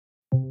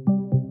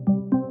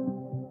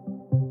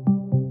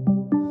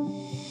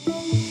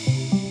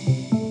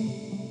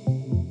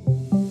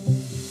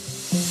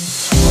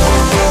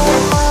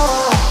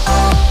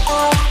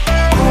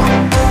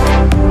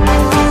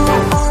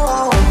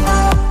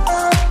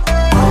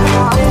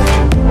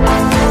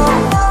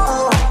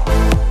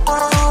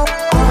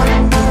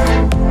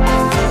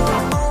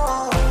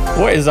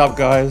is up,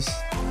 guys?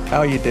 How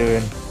are you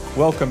doing?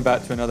 Welcome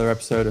back to another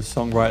episode of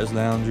Songwriters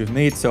Lounge with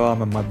me,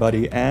 Tom, and my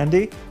buddy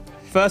Andy.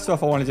 First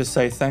off, I want to just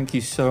say thank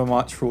you so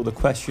much for all the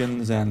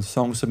questions and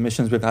song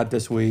submissions we've had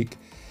this week.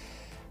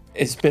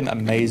 It's been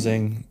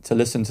amazing to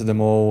listen to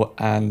them all,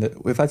 and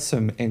we've had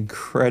some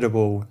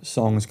incredible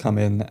songs come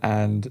in,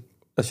 and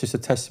that's just a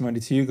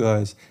testimony to you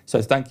guys.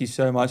 So thank you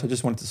so much. I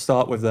just wanted to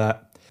start with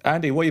that.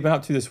 Andy, what have you been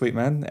up to this week,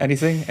 man?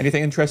 Anything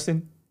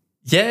interesting?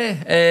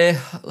 Yeah,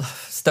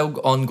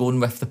 still ongoing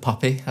with the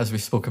puppy, as we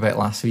spoke about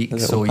last week.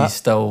 So he's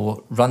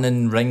still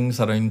running rings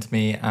around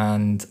me,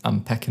 and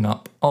I'm picking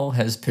up all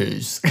his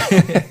poos.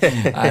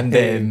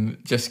 And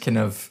just kind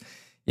of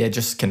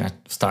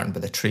starting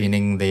with the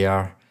training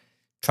there,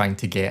 trying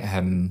to get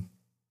him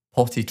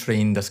potty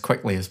trained as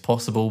quickly as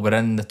possible. We're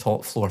in the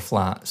top floor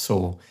flat,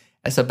 so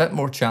it's a bit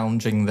more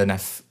challenging than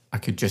if I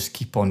could just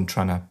keep on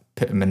trying to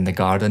put him in the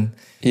garden.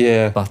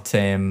 Yeah. But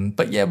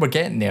yeah, we're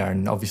getting there,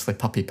 and obviously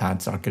puppy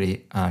pads are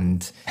great,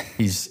 and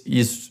he's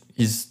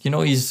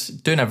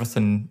doing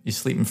everything. He's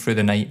sleeping through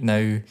the night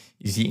now.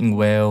 He's eating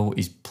well.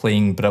 He's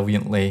playing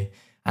brilliantly,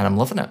 and I'm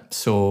loving it.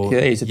 So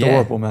yeah, he's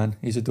adorable, man.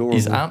 He's adorable.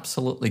 He's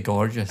absolutely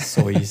gorgeous.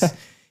 So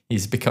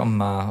he's become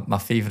my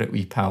favourite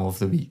wee pal of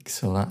the week.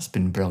 So that's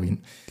been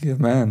brilliant. Good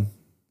man.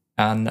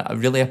 And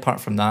really, apart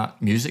from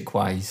that,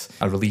 music-wise,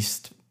 I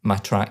released my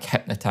track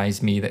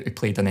 "Hypnotize Me" that we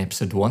played on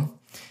episode 1.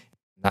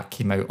 That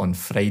came out on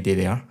Friday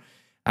there,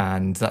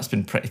 and that's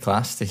been pretty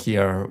class to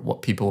hear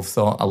what people have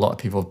thought. A lot of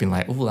people have been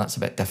like, "Oh, that's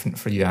a bit different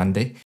for you,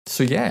 Andy."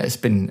 So yeah,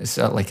 it's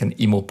like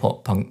an emo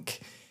pop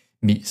punk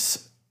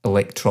meets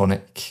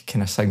electronic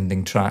kind of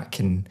sounding track,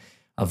 and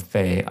I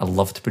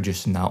loved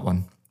producing that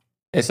one.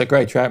 It's a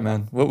great track,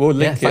 man. We'll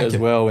link it as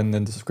well in the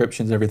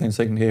descriptions and everything,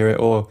 so you can hear it,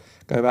 or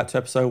go back to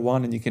episode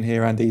 1 and you can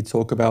hear Andy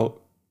talk about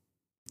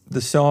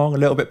the song, a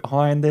little bit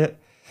behind it.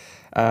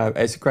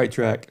 It's a great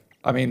track.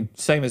 I mean,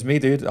 same as me,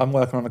 dude. I'm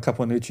working on a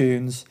couple of new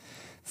tunes.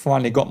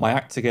 Finally got my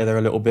act together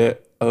a little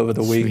bit over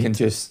the week. Sweet. And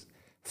just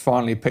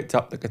finally picked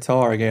up the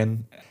guitar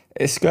again.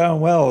 It's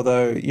going well,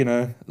 though. You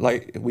know,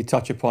 like we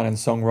touch upon in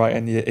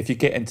songwriting, if you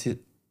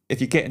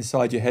get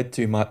inside your head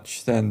too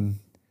much, then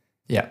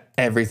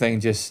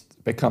everything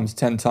just becomes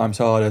 10 times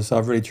harder. So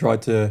I've really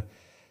tried to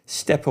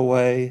step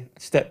away,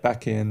 step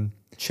back in,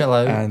 chill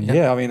out. And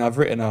I mean, I've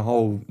written a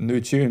whole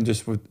new tune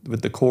just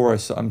with the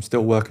chorus that I'm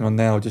still working on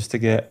now, just to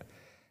get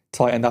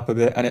tightened up a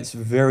bit, and it's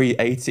very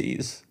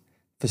 80s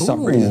for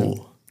some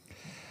reason.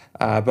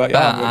 But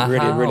yeah,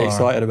 I'm really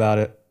excited about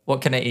it.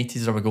 What kind of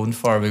 80s are we going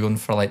for? Are we going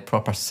for like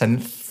proper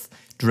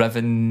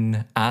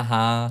synth-driven,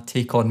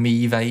 Take On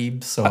Me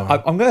vibes? Or?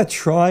 I'm going to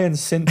try and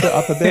synth it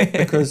up a bit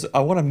because I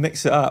want to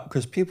mix it up,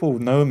 because people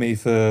know me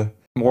for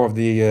more of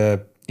the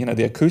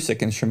the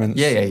acoustic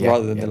instruments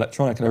rather than the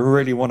electronic, and I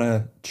really want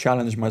to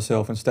challenge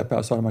myself and step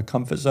outside of my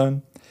comfort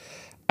zone.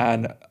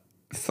 And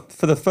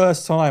for the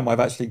first time, I've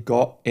actually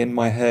got in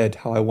my head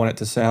how I want it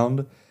to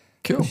sound,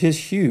 which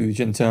is huge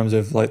in terms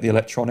of like the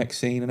electronic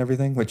scene and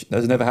everything, which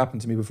has never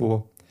happened to me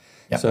before.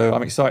 Yep. So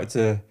I'm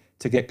excited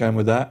to get going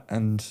with that.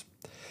 And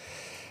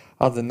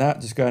other than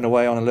that, just going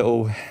away on a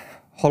little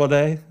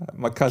holiday.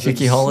 My cousin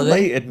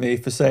slated me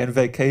for saying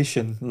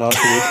vacation last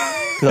week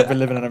because I've been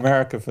living in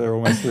America for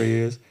almost 3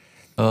 years.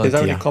 His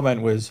only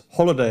comment was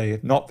holiday,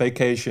 not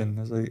vacation.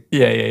 I was like,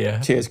 yeah.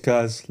 Cheers,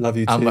 cuz. Love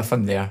you too. I'm with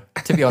him there.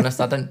 To be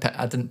honest, I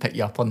didn't pick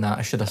you up on that.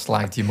 I should have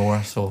slagged you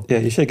more. So yeah,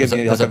 you should give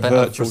me like a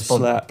virtual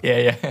slap.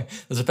 Yeah.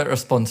 There's a bit of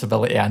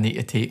responsibility I need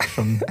to take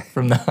from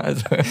that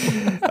as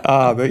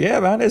well. But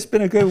yeah, man, it's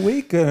been a good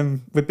week.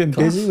 We've been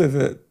busy with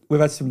it. We've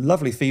had some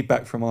lovely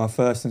feedback from our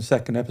first and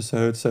second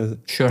episodes. So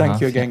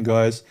thank you again,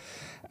 guys.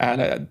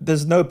 And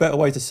there's no better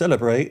way to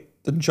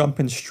celebrate than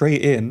jumping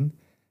straight in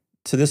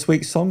to this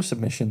week's song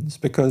submissions,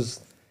 because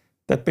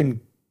they've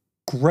been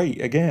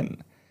great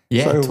again.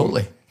 Yeah, so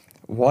totally.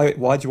 Why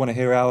do you want to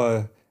hear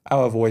our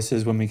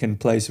voices when we can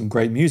play some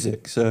great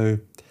music? So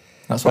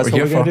that's what we're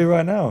going to do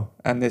right now.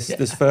 And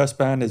this first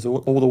band is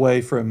all the way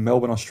from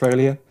Melbourne,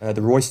 Australia.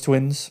 The Royce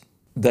Twins.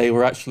 They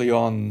were actually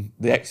on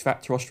the X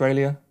Factor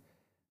Australia.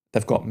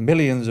 They've got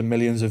millions and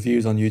millions of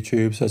views on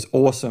YouTube. So it's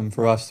awesome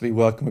for us to be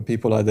working with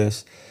people like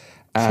this.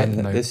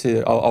 And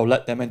I'll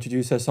let them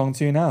introduce their song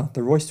to you now.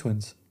 The Royce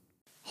Twins.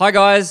 Hi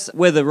guys,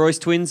 we're the Royce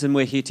Twins, and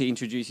we're here to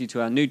introduce you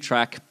to our new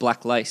track,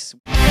 Black Lace.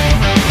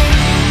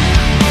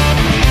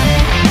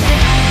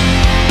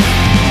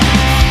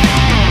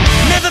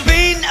 Never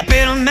been a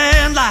better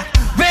man, like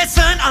red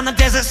sun on the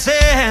desert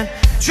sand.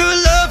 True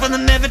love when it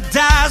never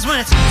dies, when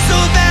it's so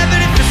bad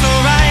but it feels so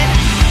right.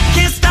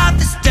 Can't stop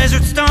this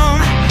desert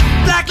storm.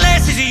 Black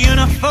lace is your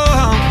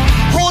uniform.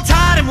 Hold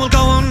tight and we'll go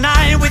all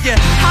night with you.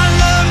 I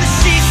love the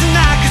sheets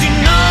tonight, cause you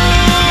know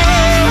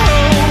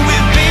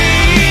we've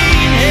been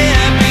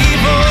here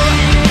before.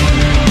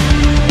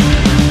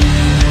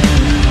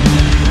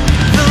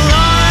 The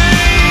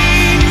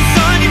lines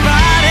on your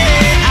body,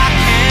 I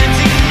can't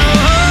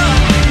ignore.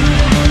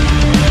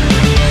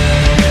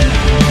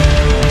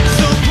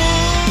 So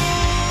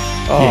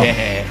Oh,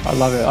 yeah. I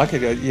love it. I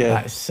could go,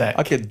 That's sick.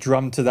 I could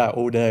drum to that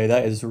all day.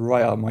 That is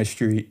right up my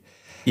street.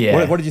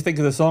 Yeah. What did you think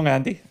of the song,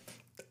 Andy?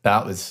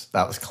 That was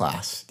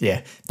class.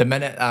 Yeah. The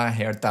minute I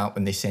heard that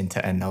when they sent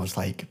it in, I was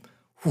like,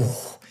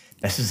 whoa,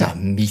 this is a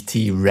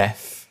meaty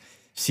riff.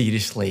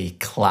 Seriously,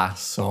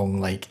 class song,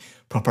 like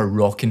proper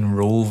rock and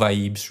roll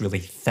vibes, really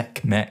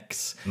thick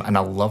mix. And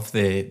I love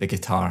the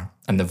guitar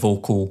and the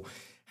vocal,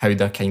 how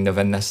they're kind of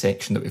in this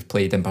section that we've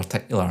played in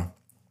particular.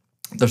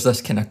 There's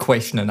this kind of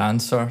question and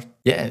answer.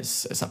 Yeah,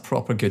 it's a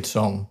proper good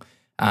song.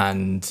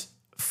 And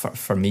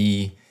for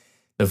me,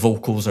 the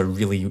vocals are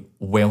really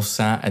well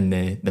sat in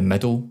the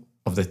middle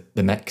of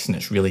the mix, and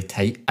it's really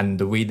tight. And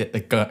the way that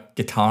the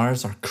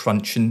guitars are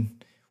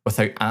crunching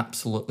without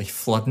absolutely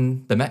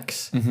flooding the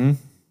mix. Mm-hmm.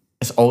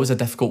 It's always a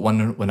difficult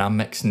one when I'm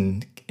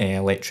mixing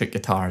electric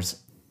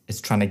guitars.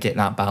 It's trying to get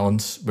that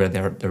balance where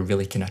they're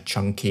really kind of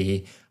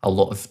chunky, a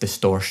lot of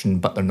distortion,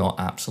 but they're not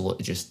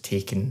absolutely just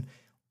taking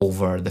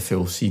over the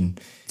full scene.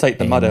 Take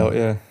the mud out,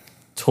 yeah.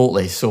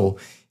 Totally. So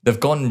they've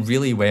gone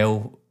really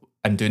well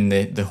in doing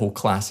the whole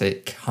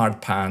classic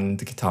hard pan,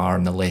 the guitar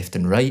on the left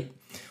and right,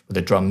 with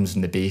the drums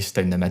and the bass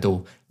down the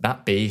middle.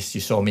 That bass,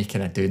 you saw me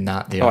kind of doing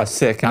that there. Oh, it's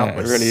sick, that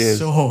it really is.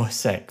 So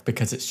sick,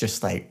 because it's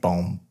just like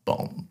boom,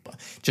 boom.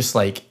 Just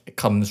like it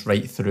comes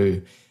right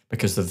through,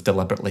 because they've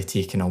deliberately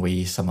taken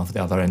away some of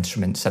the other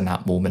instruments in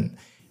that moment.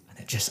 And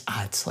it just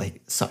adds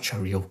like such a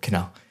real kind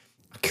of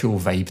cool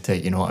vibe to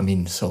it, you know what I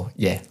mean? So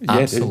yeah,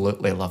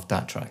 absolutely loved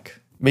that track.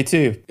 Me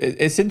too.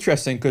 It's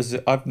interesting because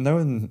I've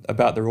known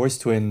about the Royce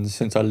Twins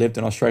since I lived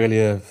in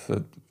Australia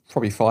for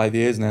probably 5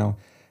 years now.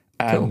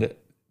 And cool.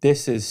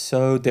 This is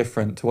so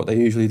different to what they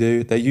usually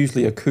do. They're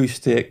usually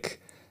acoustic,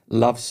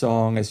 love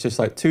song. It's just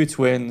like two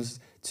twins,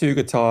 two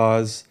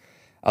guitars,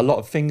 a lot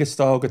of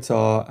fingerstyle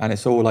guitar, and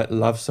it's all like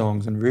love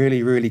songs and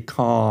really, really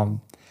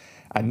calm.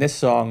 And this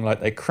song, like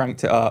they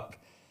cranked it up,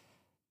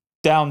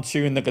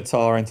 down-tuned the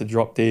guitar into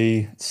drop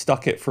D,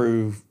 stuck it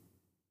through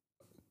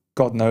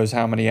God knows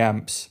how many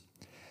amps.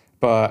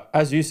 But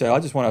as you say, I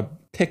just want to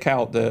pick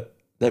out that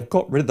they've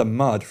got rid of the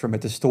mud from a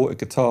distorted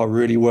guitar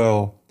really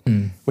well,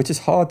 which is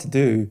hard to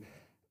do.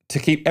 To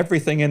keep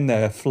everything in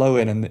there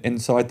flowing and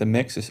inside the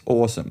mix is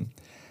awesome.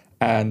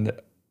 And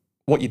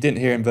what you didn't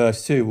hear in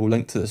verse 2, we'll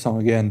link to the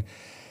song again,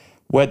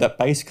 where that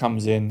bass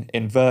comes in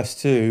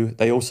verse 2,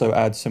 they also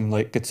add some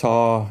like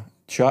guitar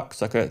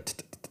chucks,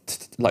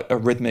 like a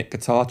rhythmic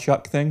guitar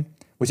chuck thing,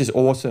 which is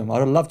awesome.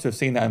 I'd love to have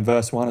seen that in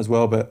verse 1 as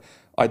well, but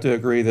I do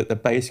agree that the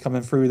bass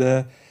coming through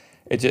there,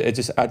 it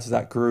just adds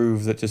that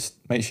groove that just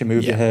makes you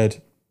move your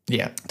head.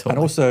 Yeah, totally. And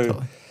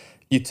also,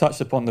 you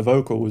touched upon the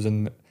vocals,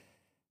 and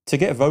to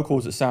get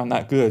vocals that sound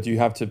that good, you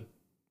have to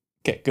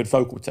get good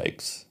vocal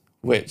takes,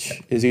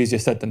 which is easier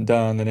said than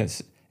done. And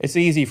it's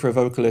easy for a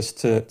vocalist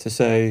to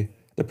say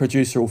the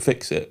producer will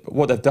fix it. But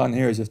what they've done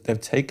here is if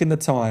they've taken the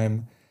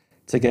time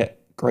to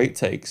get great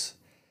takes,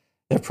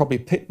 they've probably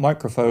picked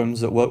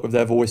microphones that work with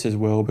their voices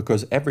well,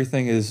 because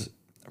everything is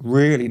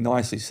really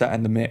nicely sat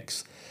in the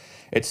mix.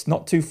 It's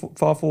not too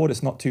far forward,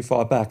 it's not too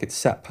far back. It's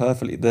sat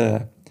perfectly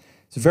there.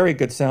 It's a very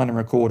good sounding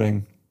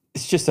recording.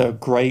 It's just a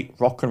great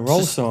rock and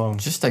roll song.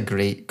 Just a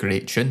great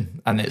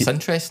tune. And it's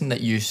interesting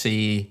that you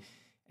say,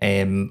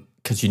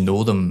 because you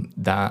know them,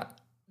 that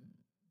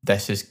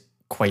this is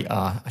quite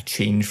a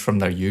change from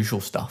their usual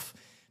stuff.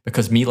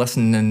 Because me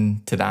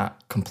listening to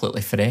that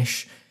completely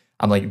fresh,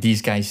 I'm like,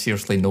 these guys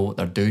seriously know what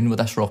they're doing with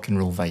this rock and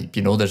roll vibe.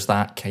 You know, there's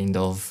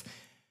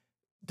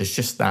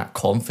just that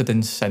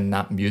confidence in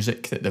that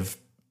music that they've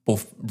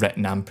both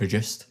written and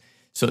produced.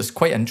 So it's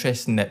quite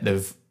interesting that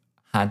they've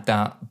had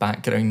that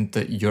background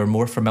that you're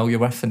more familiar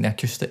with in the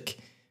acoustic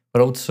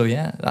world. So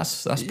yeah,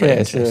 that's pretty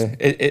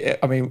interesting.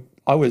 I mean,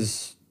 I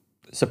was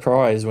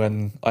surprised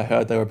when I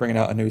heard they were bringing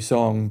out a new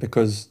song,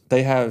 because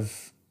they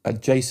have a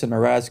Jason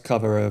Mraz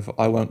cover of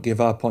I Won't Give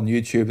Up on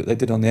YouTube that they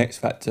did on the X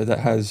Factor that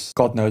has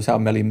God knows how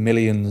many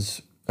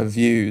millions of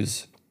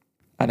views.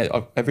 And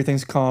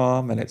everything's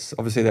calm, and it's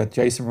obviously their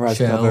Jason Mraz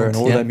cover, and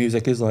all their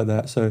music is like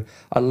that. So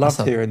I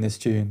loved hearing this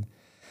tune.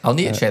 I'll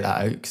need to check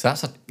that out,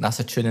 because that's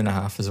a tune and a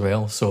half as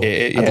well. So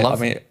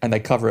and they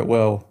cover it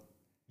well.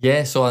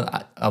 Yeah, so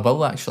I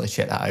will actually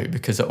check that out,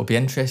 because it'll be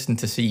interesting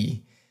to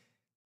see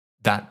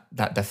that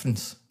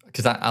difference.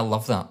 Because I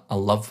love that. I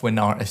love when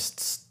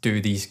artists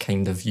do these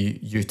kind of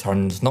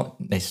U-turns, not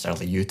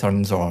necessarily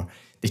U-turns, or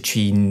they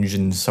change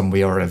in some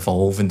way or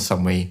evolve in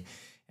some way.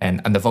 And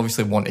they've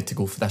obviously wanted to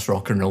go for this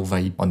rock and roll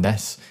vibe on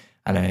this.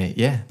 And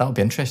that'll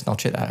be interesting. I'll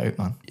check that out,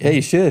 man. Yeah,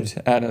 you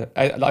should. And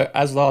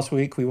as last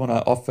week, we want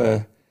to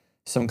offer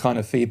some kind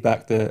of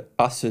feedback that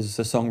us as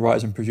the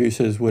songwriters and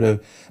producers would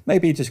have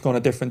maybe just gone a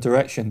different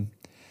direction.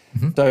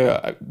 Mm-hmm.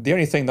 So the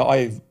only thing that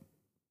I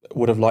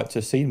would have liked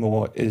to see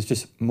more is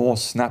just more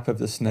snap of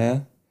the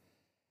snare.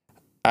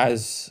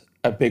 As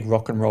a big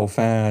rock and roll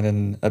fan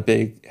and a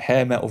big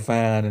hair metal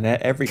fan and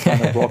every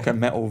kind of rock and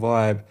metal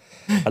vibe,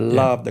 I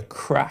love the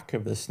crack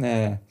of the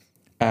snare.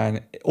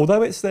 And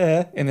although it's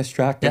there in this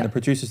track and the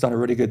producer's done a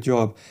really good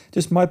job,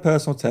 just my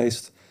personal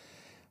taste,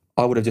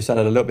 I would have just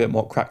added a little bit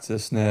more crack to the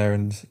snare.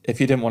 And if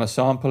you didn't want to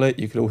sample it,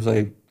 you could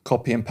also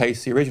copy and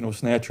paste the original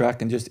snare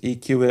track and just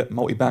EQ it,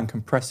 multi-band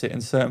compress it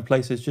in certain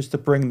places, just to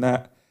bring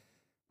that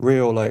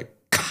real like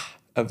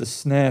of the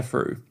snare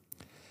through.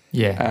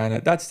 Yeah.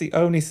 And that's the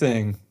only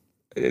thing.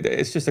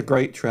 It's just a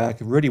great track,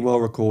 really well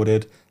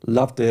recorded,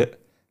 loved it,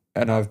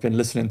 and I've been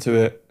listening to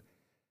it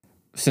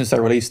since I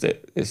released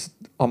it. It's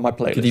on my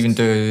playlist. You could even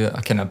do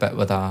a kind of bit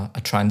with a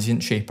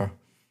transient shaper,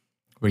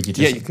 where you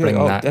just bring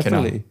that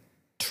kind of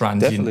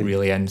transient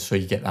really in, so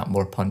you get that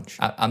more punch.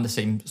 I'm the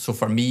same. So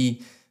for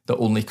me, the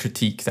only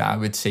critique that I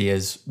would say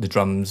is the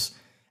drums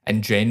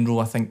in general,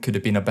 I think, could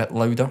have been a bit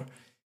louder.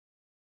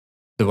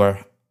 They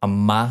were a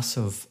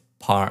massive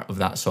part of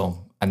that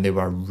song, and they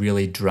were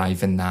really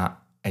driving that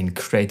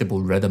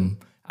incredible rhythm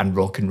and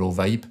rock and roll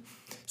vibe.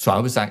 So I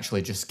was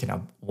actually just kind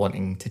of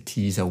wanting to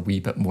tease a wee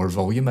bit more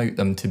volume out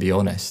them, to be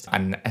honest.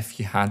 And if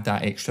you had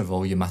that extra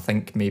volume, I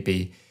think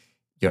maybe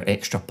your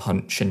extra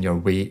punch and your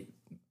weight,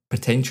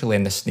 potentially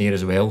in the snare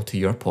as well, to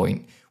your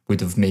point,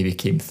 would have maybe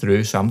came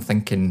through. So I'm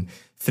thinking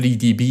 3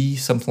 dB,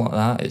 something like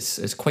that.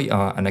 It's quite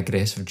an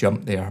aggressive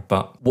jump there.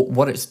 But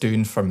what it's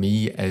doing for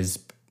me is,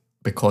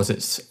 because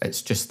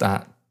it's just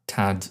that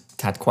tad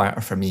quieter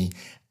for me,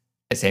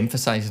 it's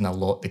emphasising a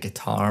lot the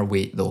guitar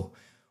weight though.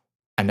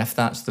 And if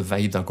that's the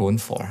vibe they're going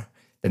for,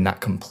 then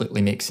that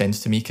completely makes sense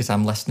to me, because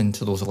I'm listening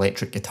to those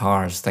electric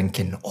guitars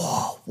thinking,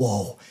 oh,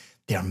 whoa,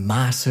 they're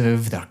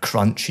massive, they're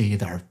crunchy,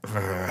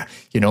 they're,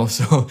 you know,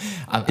 so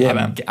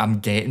I'm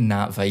getting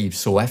that vibe.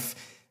 So if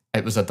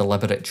it was a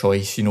deliberate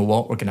choice, you know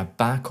what, we're going to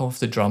back off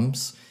the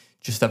drums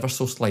just ever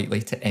so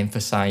slightly to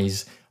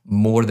emphasise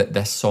more that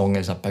this song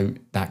is about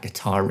that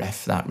guitar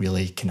riff, that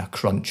really kind of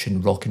crunch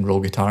and rock and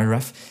roll guitar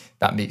riff.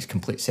 That makes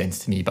complete sense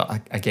to me.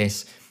 But I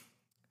guess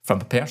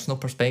from a personal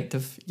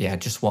perspective, yeah, I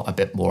just want a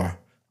bit more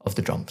of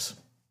the drums.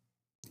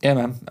 Yeah,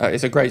 man.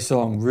 It's a great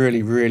song.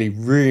 Really, really,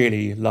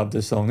 really love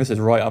this song. This is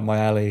right up my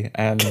alley.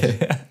 And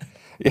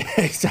yeah,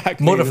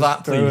 exactly. More of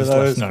that, please,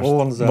 listeners.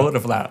 More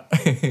of that.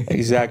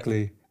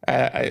 Exactly.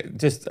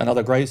 Just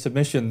another great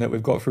submission that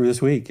we've got through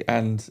this week.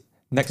 And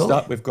next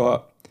up, we've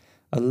got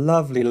a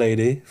lovely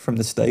lady from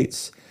the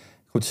States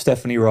called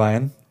Stephanie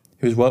Ryan,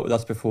 who's worked with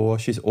us before.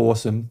 She's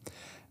awesome.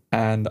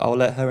 And I'll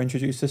let her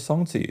introduce this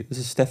song to you. This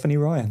is Stephanie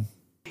Ryan.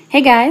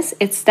 Hey guys,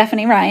 it's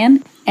Stephanie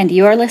Ryan, and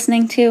you are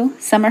listening to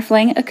Summer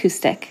Fling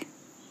Acoustic.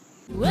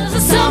 Was a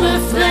summer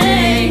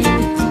fling,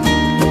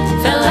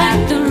 felt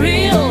like the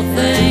real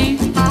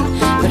thing,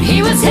 but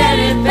he was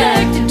headed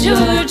back to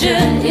Georgia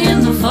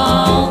in the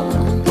fall.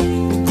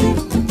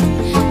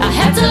 I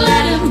had to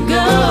let him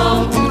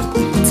go,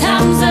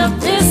 time's up,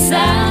 this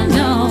I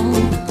know.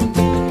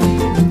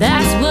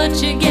 That's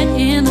what you get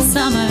in the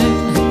summer,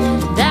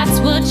 that's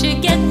what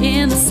you get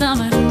in the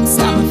summer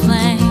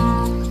fling.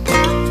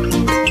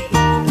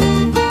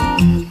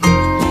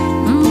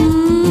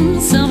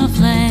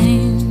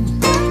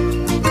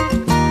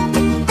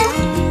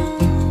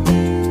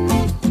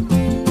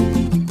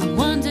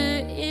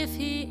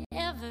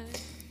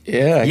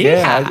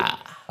 Yeah.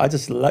 I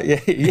just love, yeah.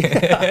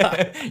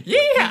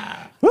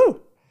 Woo!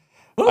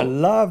 I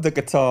love the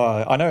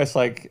guitar. I know it's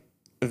like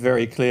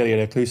very clearly an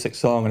acoustic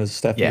song, and as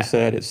Stephanie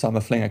said, it's Summer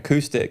Fling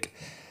Acoustic.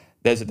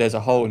 There's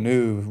a whole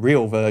new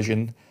real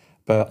version,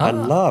 but I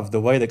love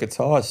the way the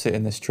guitars sit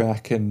in this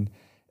track, and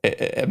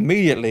it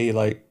immediately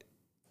like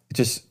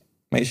just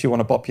makes you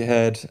want to bop your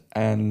head.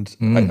 And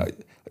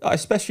I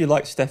especially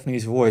like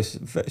Stephanie's voice.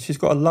 She's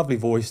got a lovely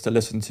voice to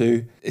listen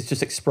to. It's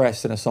just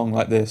expressed in a song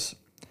like this.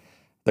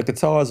 The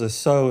guitars are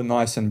so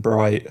nice and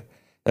bright.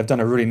 They've done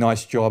a really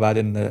nice job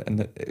adding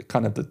the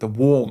kind of the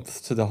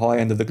warmth to the high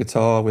end of the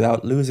guitar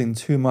without losing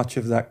too much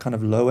of that kind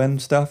of low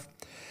end stuff.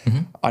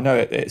 Mm-hmm. I know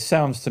it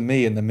sounds to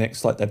me in the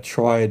mix like they've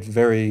tried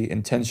very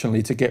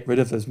intentionally to get rid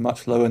of as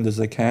much low end as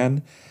they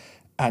can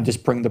and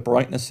just bring the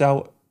brightness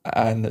out,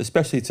 and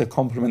especially to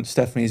complement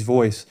Stephanie's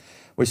voice,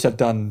 which they've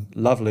done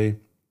lovely.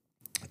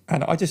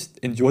 And I just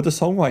enjoyed the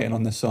songwriting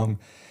on this song.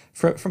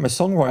 From a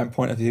songwriting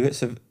point of view,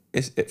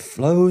 it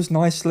flows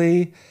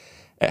nicely.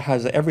 It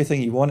has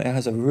everything you want. It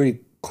has a really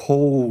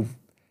cool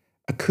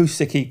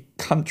acoustic-y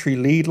country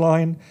lead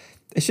line.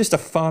 It's just a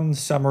fun,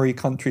 summery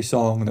country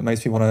song that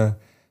makes me want to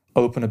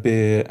open a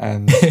beer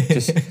and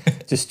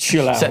just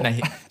chill out. Sit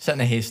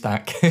in a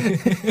haystack.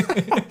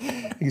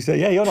 You say,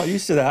 yeah, you're not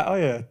used to that, are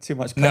you? Too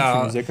much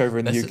country music over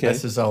in the UK.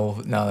 This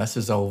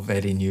is all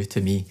very new to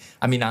me.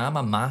 I mean, I am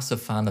a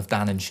massive fan of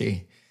Dan and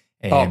Shay.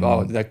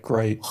 They're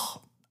great.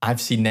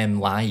 I've seen them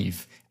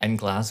live in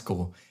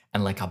Glasgow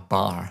in like a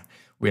bar,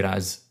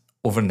 whereas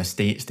over in the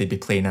States they'd be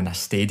playing in a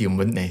stadium,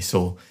 wouldn't they?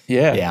 So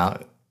yeah,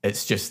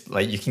 it's just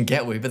like you can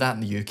get away with that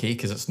in the UK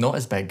because it's not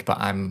as big. But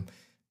I'm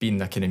being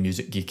the kind of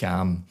music geek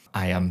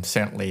I am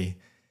certainly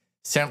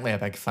a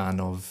big fan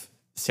of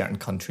certain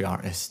country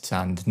artists.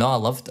 And no, I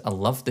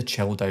loved the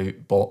chilled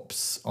out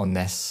bops on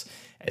this.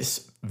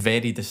 It's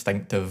very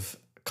distinctive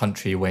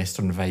country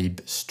western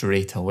vibe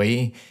straight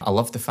away. I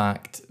love the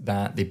fact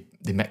that they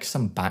mix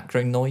some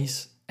background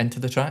noise into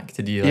the track.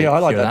 Did you I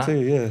like that too,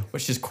 yeah.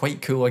 Which is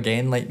quite cool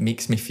again, like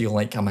makes me feel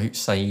like I'm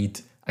outside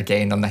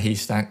again on the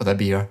haystack with a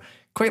beer.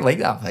 Quite like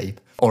that vibe.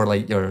 Or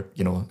like you're,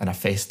 in a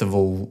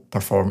festival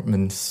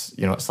performance,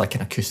 it's like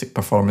an acoustic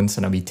performance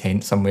in a wee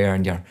tent somewhere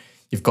and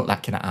you've got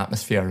that kind of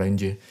atmosphere around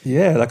you.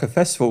 Yeah, like a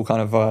festival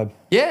kind of vibe.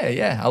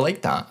 Yeah, I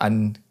like that.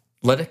 And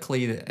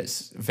Lyrically,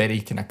 it's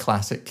very kind of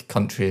classic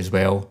country as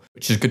well,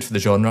 which is good for the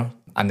genre.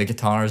 And the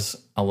guitars,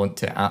 I want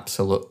to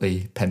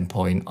absolutely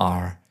pinpoint,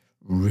 are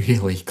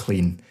really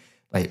clean,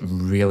 like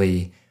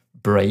really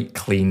bright,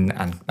 clean,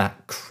 and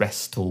that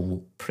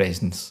crystal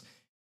presence.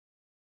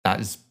 That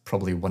is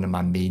probably one of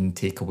my main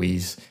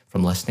takeaways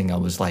from listening. I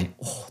was like,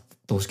 oh,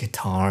 those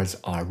guitars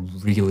are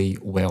really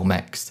well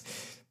mixed,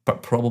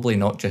 but probably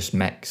not just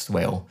mixed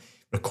well,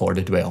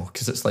 recorded well,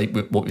 because it's like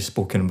what we've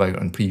spoken about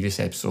on previous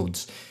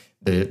episodes.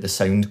 The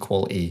sound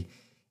quality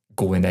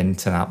going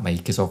into that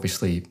mic has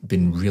obviously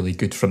been really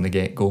good from the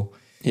get-go.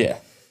 Yeah.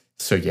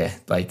 So yeah,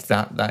 like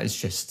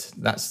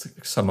that's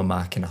some of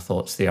my kind of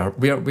thoughts there.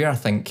 Where I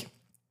think,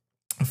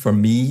 for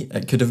me,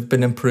 it could have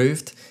been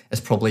improved is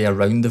probably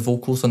around the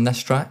vocals on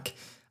this track.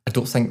 I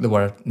don't think they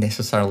were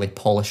necessarily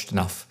polished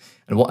enough.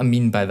 And what I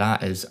mean by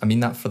that is, I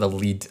mean that for the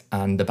lead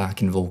and the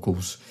backing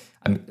vocals.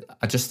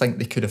 I just think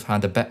they could have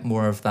had a bit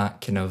more of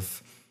that kind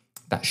of,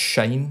 that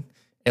shine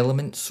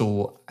element,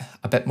 so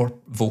a bit more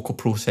vocal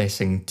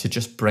processing to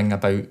just bring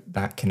about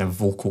that kind of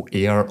vocal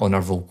air on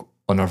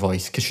her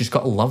voice, because she's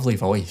got a lovely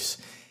voice.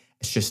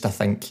 It's just, I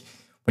think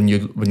when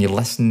you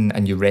listen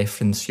and you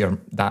reference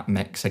that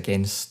mix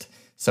against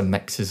some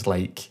mixes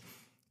like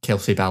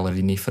Kelsea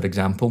Ballerini, for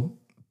example,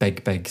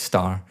 big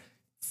star,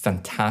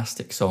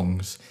 fantastic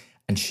songs,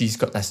 and she's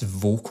got this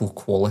vocal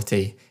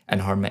quality in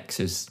her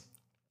mixes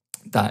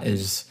that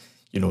is,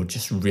 you know,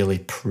 just really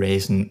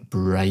present,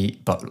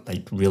 bright, but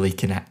like really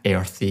kind of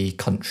earthy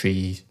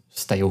country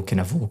style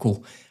kind of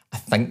vocal. I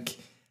think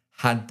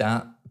had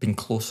that been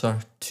closer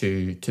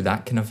to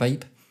that kind of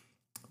vibe,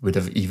 would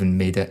have even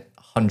made it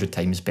 100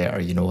 times better,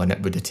 you know, and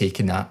it would have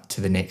taken that to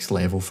the next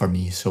level for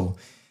me. So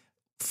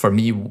for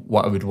me,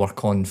 what I would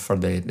work on for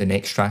the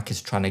next track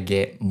is trying to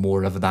get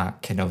more of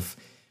that kind of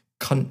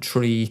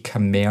country,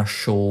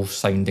 commercial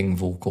sounding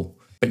vocal.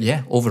 But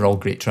yeah, overall,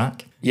 great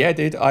track. Yeah,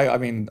 dude. I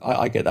mean,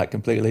 I get that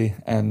completely,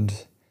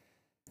 and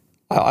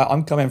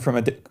I'm coming from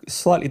a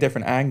slightly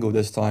different angle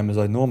this time as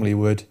I normally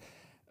would.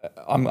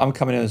 I'm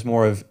coming in as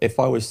more of, if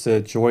I was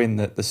to join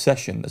the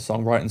session, the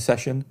songwriting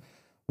session,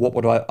 what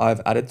would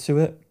I've added to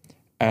it?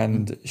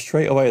 And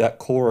straight away, that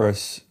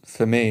chorus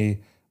for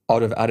me, I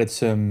would have added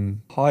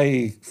some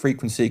high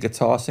frequency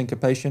guitar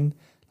syncopation,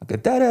 like a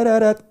da da da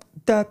da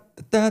da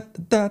da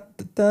da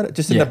da,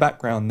 just in the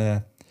background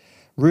there.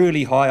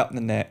 Really high up in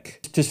the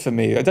neck, just for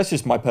me. That's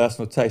just my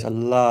personal taste. I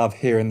love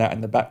hearing that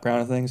in the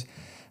background of things.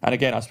 And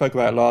again, I spoke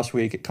about it last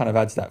week. It kind of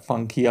adds that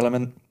funky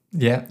element.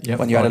 Yeah.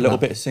 When you add a little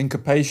bit of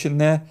syncopation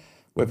there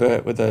with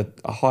a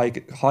high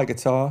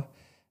guitar,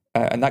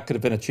 and that could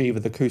have been achieved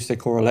with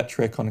acoustic or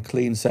electric on a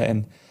clean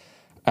setting.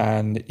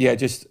 And yeah,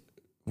 just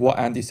what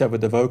Andy said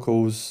with the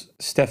vocals,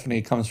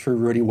 Stephanie comes through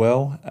really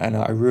well, and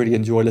I really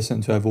enjoy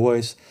listening to her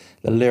voice.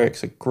 The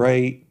lyrics are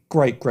great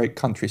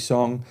country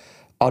song.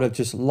 I'd have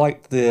just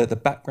liked the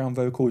background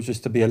vocals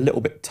just to be a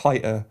little bit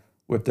tighter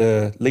with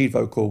the lead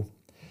vocal.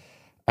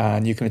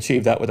 And you can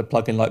achieve that with a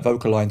plugin like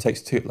Vocaline. It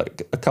takes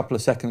a couple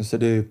of seconds to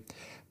do.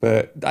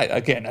 But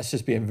again, that's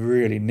just being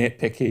really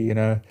nitpicky, you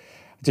know.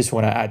 I just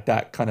want to add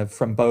that kind of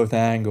from both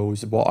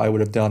angles, what I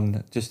would have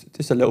done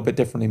just a little bit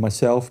differently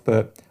myself.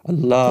 But I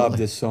love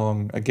this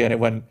song. Again, it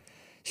went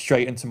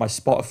straight into my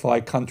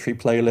Spotify country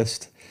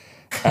playlist,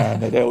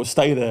 and it'll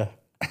stay there.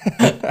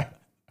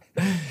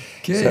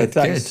 Good, so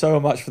thanks so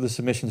much for the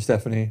submission,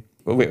 Stephanie.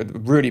 We're a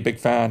really big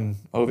fan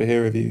over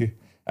here of you,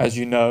 as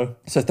you know.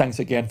 So thanks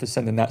again for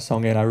sending that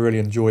song in. I really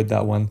enjoyed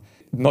that one.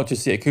 Not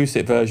just the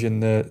acoustic version,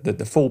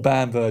 the full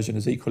band version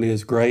is equally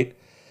as great.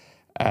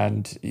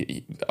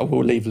 And I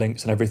will leave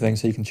links and everything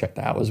so you can check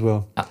that out as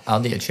well.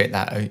 I'll need to check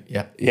that out.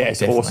 Yeah, it's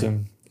definitely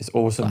awesome. It's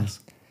awesome. Class.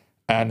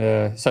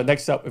 And so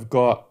next up, we've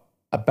got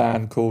a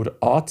band called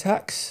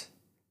Artax.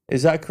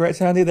 Is that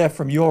correct, Andy? They're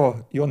from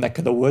your neck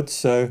of the woods,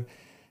 so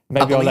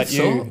maybe I'll let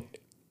you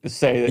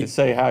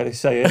say how they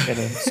say it in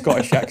a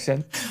Scottish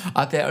accent.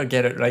 I better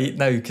get it right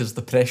now because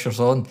the pressure's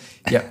on.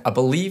 Yeah, I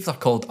believe they're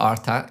called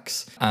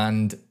Artax,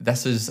 and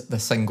this is the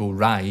single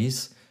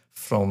Rise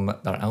from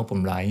their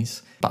album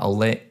Rise. But I'll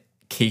let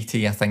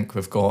Katie, I think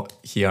we've got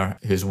here,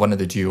 who's one of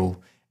the duo,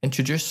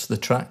 introduce the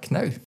track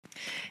now.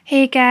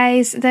 Hey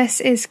guys,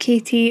 this is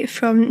Katie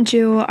from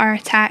duo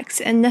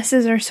Artax, and this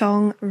is our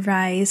song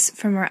Rise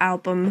from our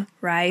album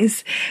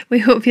Rise. We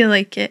hope you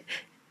like it.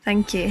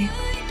 Thank you.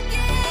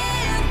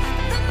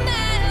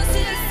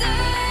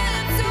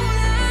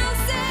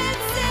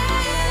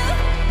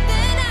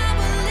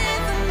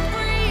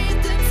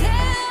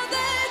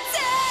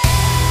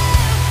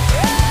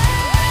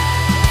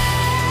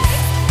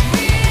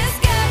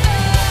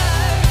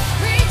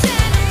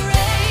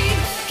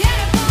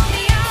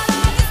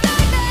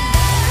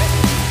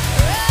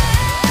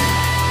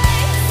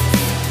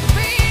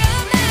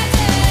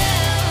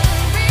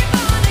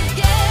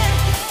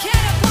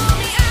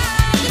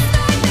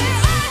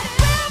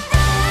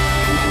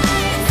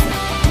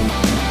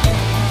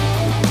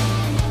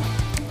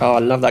 Oh, I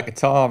love that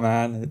guitar,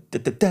 man.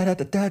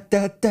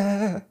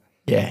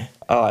 Yeah.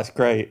 Oh, it's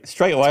great.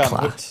 Straight away, I'm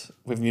hooked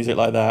with music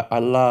like that. I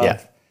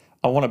love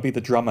I want to be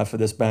the drummer for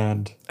this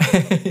band.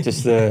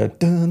 Just the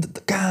dun, dun,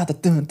 dun,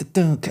 dun, dun,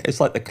 dun. It's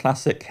like the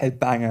classic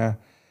headbanger.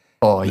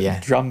 Oh yeah,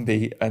 drum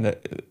beat, and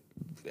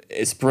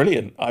it's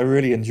brilliant. I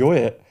really enjoy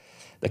it.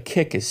 The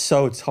kick is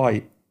so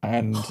tight,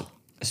 and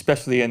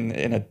especially in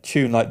a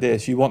tune like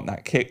this, you want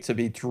that kick to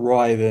be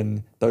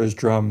driving those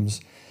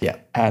drums. Yeah,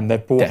 and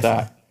they've brought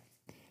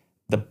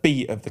the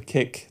beat of the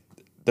kick,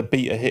 the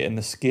beat of hitting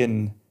the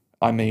skin,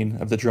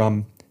 of the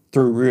drum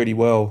through really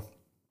well,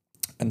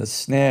 and the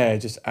snare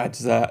just adds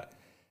that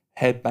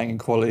headbanging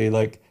quality.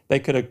 Like they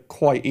could have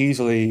quite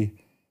easily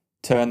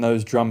turned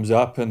those drums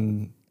up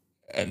and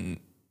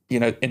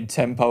in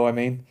tempo.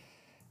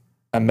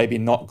 And maybe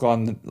not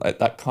gone like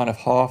that kind of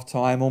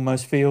halftime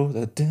almost feel.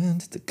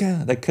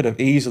 They could have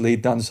easily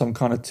done some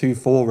kind of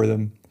 2/4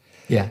 rhythm.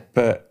 Yeah.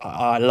 But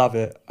I love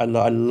it. I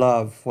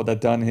love what they've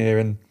done here.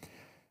 And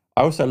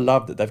I also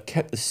love that they've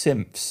kept the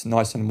synths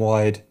nice and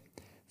wide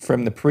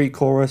from the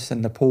pre-chorus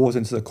and the pause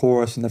into the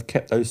chorus, and they've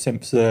kept those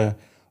synths there,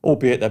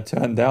 albeit they've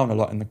turned down a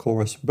lot in the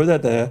chorus, but they're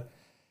there.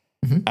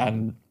 Mm-hmm.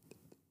 And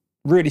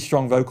really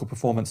strong vocal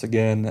performance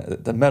again.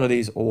 The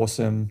melody's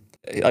awesome.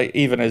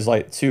 Even as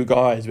like two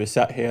guys, we're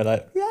sat here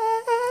like,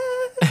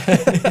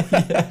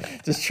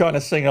 just trying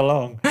to sing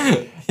along.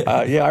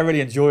 I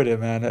really enjoyed it,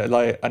 man.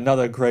 Like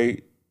another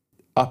great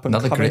up and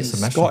coming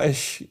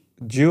Scottish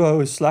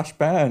duo /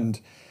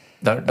 band.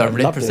 They're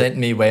representing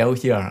me well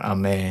here.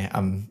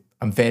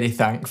 I'm very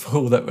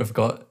thankful that we've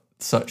got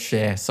such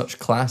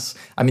class.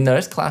 There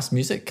is class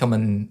music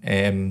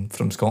coming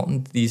from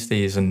Scotland these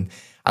days, and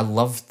I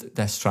loved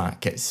this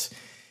track.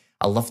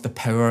 I love the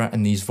power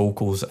in these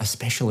vocals,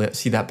 especially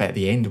see that bit at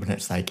the end when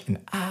it's like, and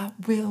I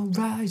will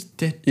rise.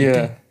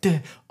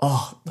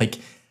 Oh, like,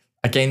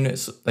 again,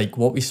 it's like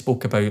what we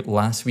spoke about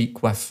last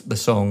week with the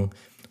song.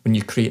 When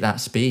you create that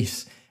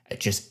space,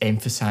 it just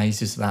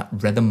emphasizes that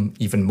rhythm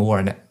even more,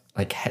 and it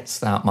like hits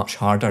that much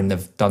harder. And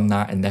they've done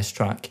that in this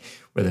track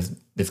where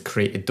they've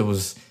created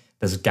those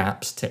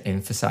gaps to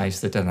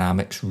emphasize the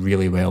dynamics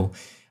really well.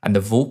 And the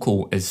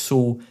vocal is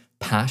so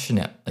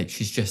passionate. Like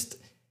she's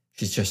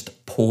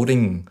just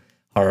pouring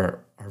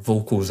her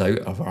vocals out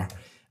of her,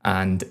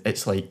 and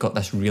it's like got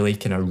this really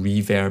kind of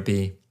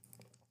reverby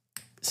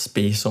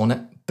space on it,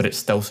 but it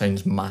still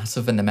sounds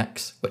massive in the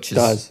mix, which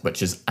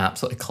is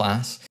absolutely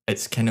class.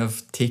 It's kind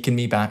of taken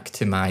me back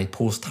to my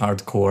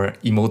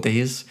post-hardcore emo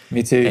days.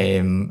 Me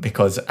too.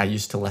 Because I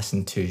used to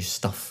listen to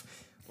stuff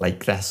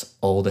like this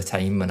all the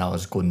time when I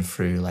was going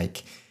through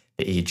like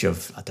the age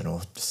of,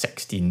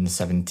 16,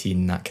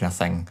 17, that kind of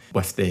thing,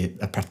 with the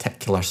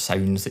particular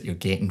sounds that you're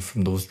getting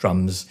from those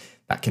drums,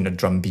 that kind of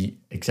drum beat,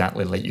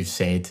 exactly like you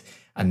said.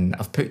 And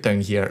I've put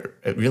down here,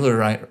 it really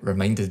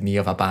reminded me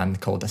of a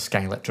band called A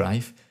Skylit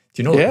Drive.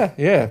 Do you know?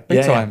 Yeah,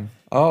 big time.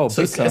 Oh,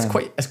 so big time.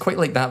 It's quite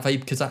like that vibe,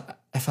 because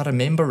if I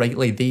remember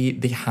rightly,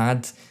 they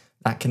had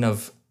that kind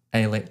of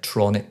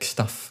electronic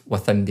stuff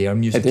within their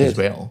music as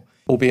well.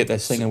 Albeit their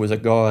singer was a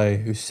guy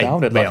who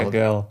sounded like a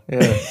girl.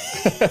 Yeah.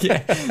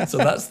 Yeah. So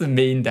that's the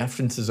main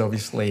difference. Is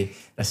obviously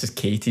this is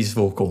Katie's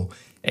vocal,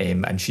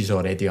 and she's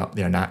already up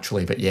there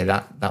naturally. But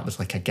yeah, that was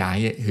like a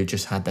guy who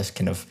just had this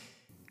kind of,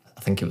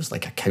 I think it was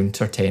like a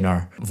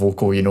countertenor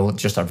vocal,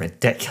 just a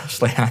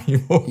ridiculously high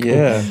vocal.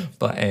 Yeah.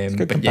 But it's a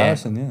good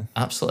comparison, yeah.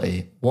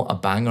 Absolutely. What a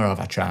banger of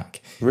a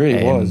track.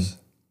 Really was.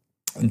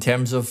 In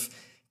terms of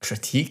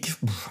critique,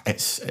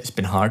 it's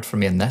been hard for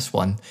me in this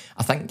one.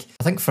 I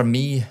think for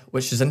me,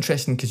 which is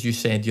interesting because you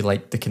said you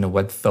like the kind of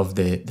width of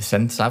the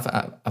synths.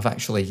 I've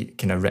actually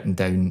kind of written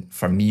down,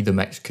 for me the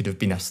mix could have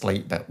been a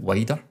slight bit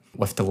wider,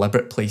 with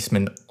deliberate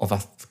placement of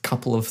a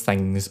couple of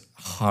things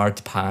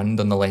hard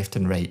panned on the left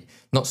and right.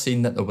 Not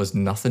saying that there was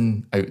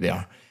nothing out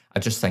there. I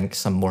just think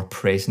some more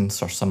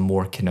presence or some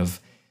more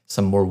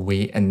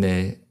weight in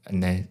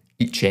the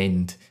each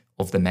end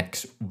of the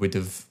mix would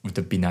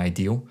have been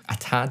ideal. A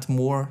tad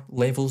more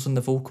levels in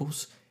the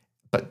vocals,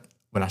 but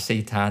when I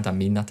say tad, I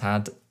mean a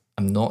tad.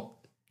 I'm not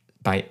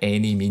by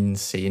any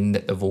means saying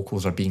that the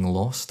vocals are being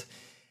lost.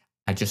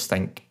 I just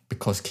think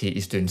because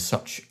Katie's doing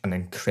such an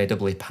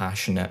incredibly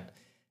passionate,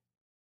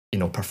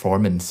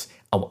 performance,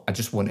 I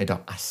just wanted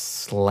a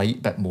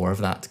slight bit more of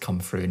that to come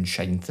through and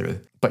shine through.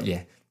 But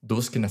yeah,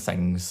 those kind of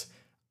things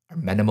are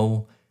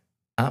minimal,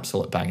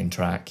 absolute banging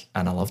track,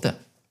 and I loved it.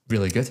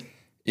 Really good.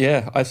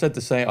 Yeah, I said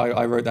the same.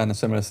 I wrote down a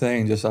similar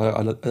thing, just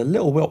a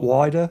little bit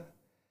wider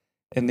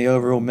in the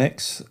overall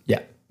mix.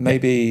 Yeah.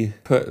 Maybe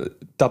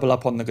double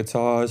up on the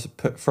guitars,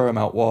 throw them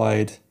out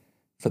wide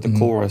for the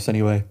chorus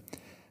anyway.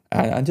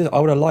 And just I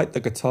would have liked the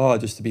guitar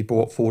just to be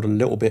brought forward a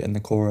little bit in the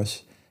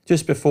chorus.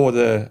 Just before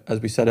as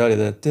we said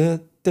earlier,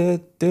 the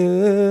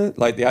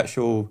like the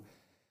actual,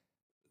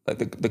 like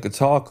the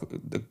guitar,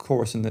 the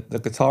chorus and the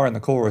guitar in the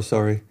chorus,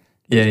 sorry.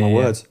 Yeah,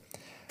 words.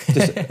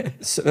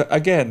 Just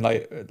again,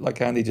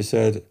 like Andy just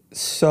said,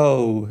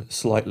 so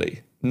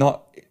slightly,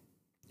 not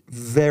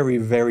very,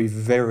 very,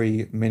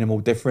 very minimal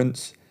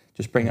difference.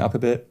 Just bring it up a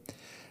bit,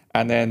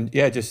 and then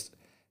just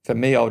for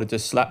me, I would have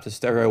just slapped a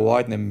stereo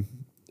widening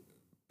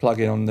plug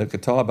in on the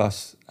guitar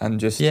bus and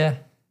just had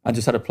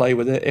to play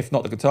with it. If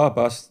not the guitar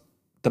bus,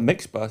 the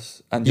mix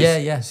bus, and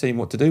just seeing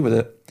what to do with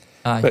it.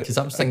 Because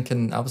I was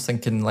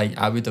thinking like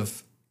I would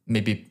have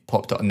maybe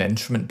popped it on the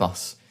instrument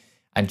bus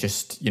and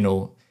just,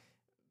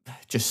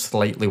 just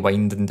slightly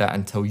winding it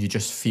until you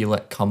just feel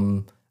it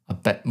come a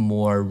bit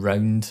more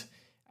round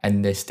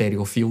in the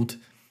stereo field.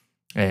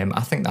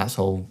 I think that's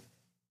all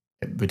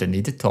it would have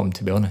needed, Tom,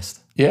 to be honest.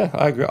 Yeah,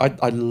 I agree.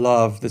 I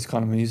love this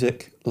kind of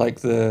music. Like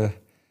it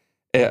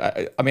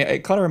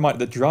kind of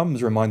the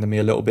drums reminded me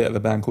a little bit of a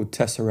band called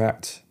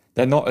Tesseract.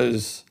 They're not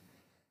as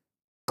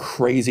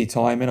crazy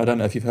timing. I don't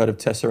know if you've heard of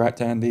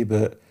Tesseract, Andy,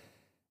 but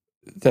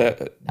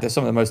they're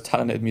some of the most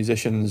talented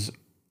musicians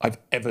I've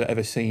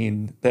ever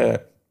seen.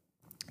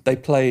 They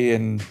play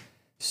in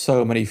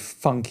so many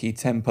funky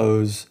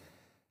tempos,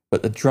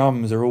 but the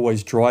drums are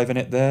always driving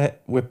it there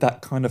with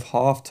that kind of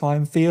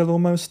halftime feel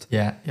almost.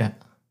 Yeah.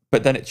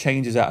 But then it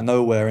changes out of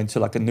nowhere into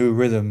like a new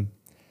rhythm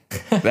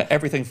that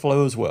everything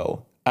flows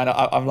well. And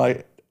I'm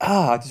like,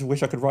 I just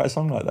wish I could write a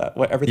song like that,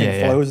 where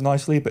everything flows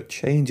nicely but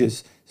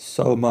changes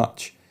so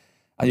much.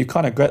 And you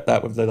kind of get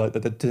that with that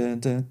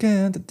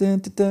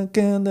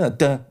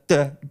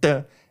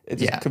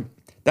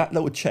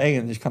little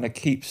change just kind of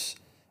keeps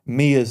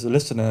me as the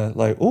listener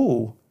like,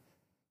 oh,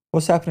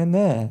 what's happening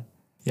there?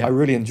 Yeah. I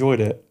really enjoyed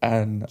it,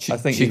 and I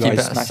think you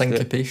guys smashed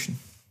syncopation.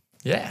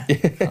 Yeah.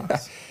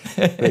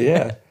 But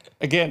yeah,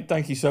 again,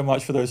 thank you so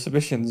much for those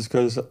submissions,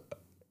 because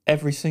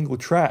every single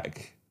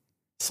track,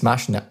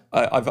 smashing it.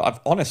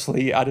 I've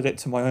honestly added it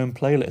to my own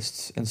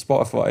playlists in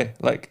Spotify.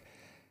 Like,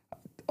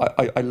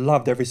 I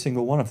loved every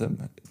single one of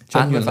them.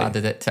 Genuinely. And we've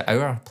added it to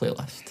our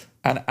playlist.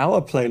 And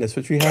our playlist,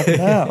 which we have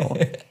now.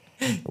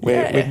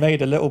 We've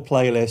made a little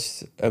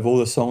playlist of all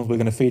the songs we're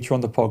going to feature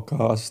on the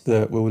podcast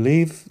that we'll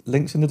leave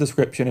links in the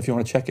description if you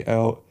want to check it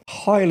out.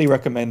 Highly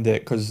recommend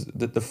it, because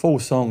the full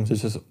songs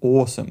is just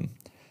awesome.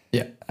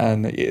 Yeah.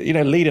 And,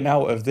 leading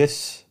out of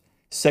this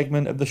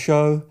segment of the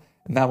show,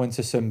 now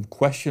into some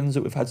questions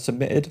that we've had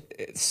submitted.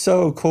 It's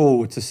so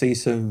cool to see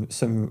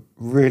some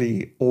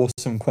really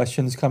awesome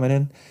questions coming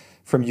in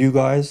from you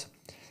guys.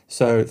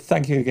 So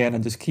thank you again,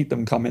 and just keep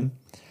them coming.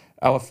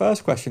 Our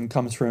first question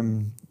comes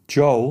from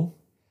Joel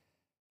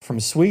from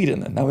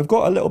Sweden. Now, we've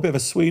got a little bit of a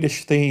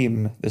Swedish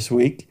theme this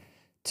week.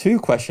 2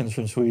 questions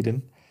from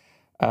Sweden.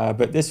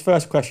 But this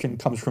first question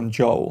comes from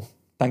Joel.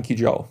 Thank you,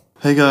 Joel.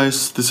 Hey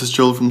guys, this is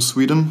Joel from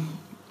Sweden.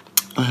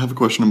 I have a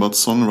question about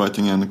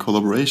songwriting and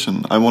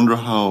collaboration. I wonder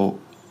how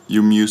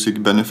your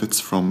music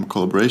benefits from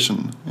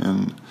collaboration,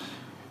 and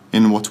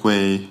in what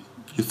way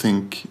you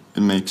think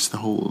it makes the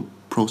whole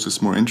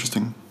process more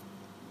interesting.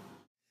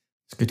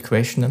 It's a good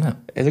question, isn't it?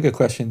 It's a good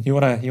question. You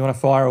wanna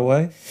fire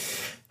away?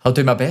 I'll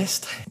do my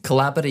best.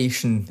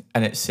 Collaboration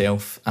in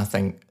itself, I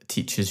think,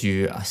 teaches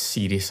you a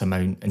serious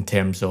amount in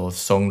terms of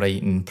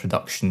songwriting,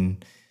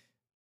 production,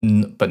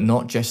 but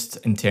not just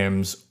in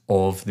terms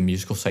of the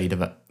musical side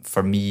of it.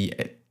 For me,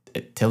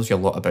 it tells you a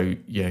lot about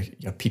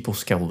your people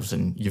skills,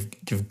 and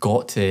you've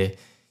got to,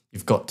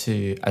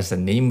 as the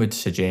name would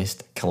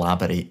suggest,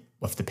 collaborate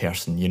with the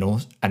person,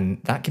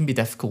 and that can be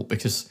difficult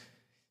because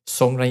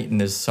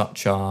songwriting is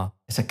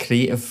it's a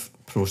creative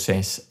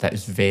process that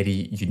is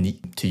very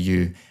unique to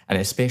you, and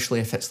especially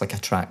if it's like a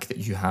track that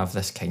you have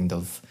this kind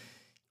of,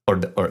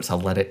 or it's a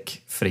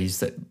lyric phrase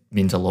that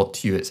means a lot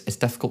to you. It's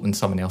difficult when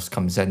someone else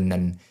comes in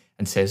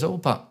and says, oh,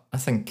 but I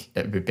think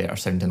it would be better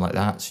sounding like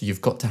that. So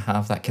you've got to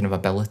have that kind of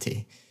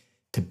ability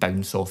to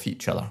bounce off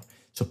each other.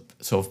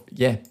 So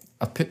yeah,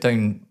 I've put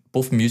down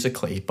both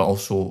musically, but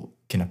also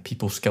kind of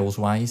people skills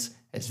wise,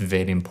 it's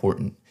very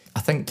important. I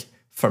think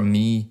for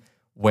me,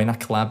 when I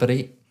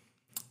collaborate,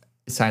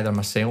 it's either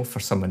myself or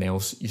someone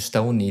else. You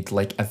still need,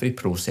 like every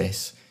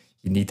process,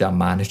 you need a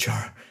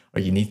manager,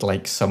 or you need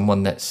like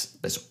someone that's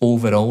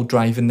overall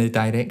driving the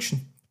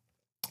direction.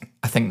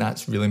 I think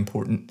that's really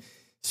important.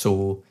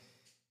 So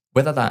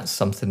whether that's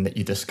something that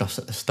you discuss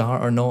at the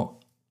start or not,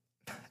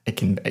 it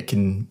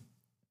can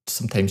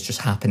sometimes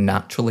just happen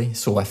naturally.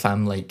 So if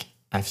I'm like,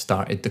 I've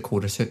started the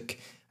chorus hook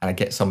and I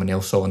get someone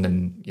else on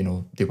and,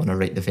 they want to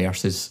write the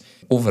verses,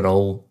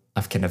 overall,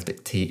 I've kind of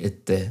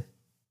dictated the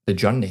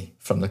journey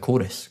from the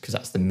chorus, because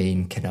that's the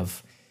main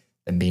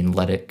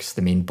lyrics,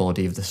 the main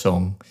body of the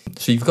song.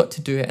 So you've got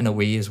to do it in a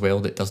way as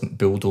well that doesn't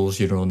bulldoze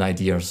your own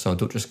ideas. So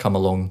don't just come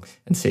along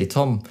and say,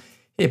 Tom,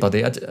 hey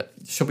buddy,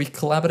 shall we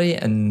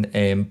collaborate?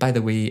 And by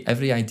the way,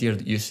 every idea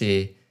that you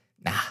say,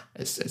 nah,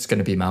 it's going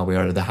to be my way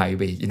or the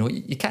highway.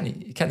 You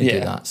can't do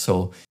that.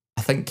 So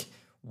I think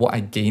what I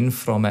gain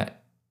from it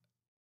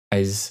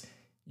is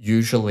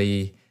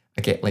usually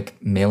I get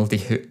like melody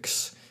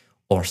hooks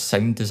or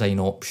sound design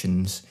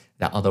options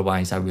that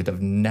otherwise I would have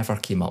never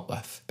came up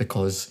with,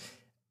 because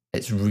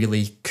it's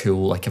really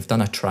cool. Like I've done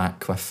a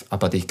track with a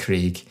buddy,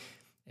 Craig,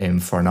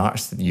 for an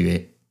artist in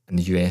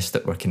the US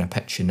that we're kind of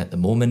pitching at the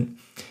moment.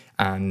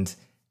 And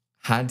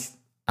had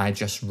I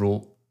just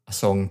wrote a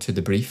song to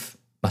the brief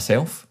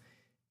myself,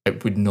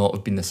 it would not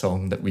have been the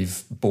song that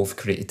we've both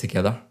created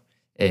together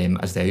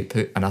as the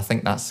output. And I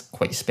think that's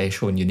quite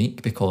special and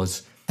unique,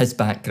 because his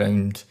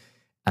background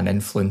and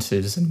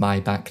influences and my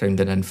background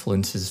and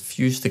influences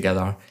fuse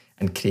together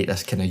and create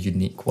this kind of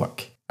unique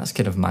work. That's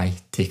kind of my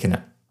take on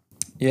it.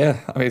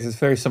 Yeah, I mean, it's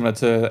very similar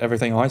to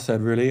everything I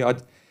said, really. I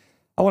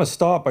want to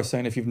start by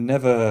saying if you've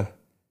never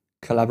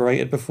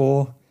collaborated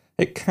before,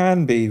 it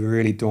can be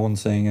really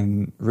daunting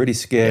and really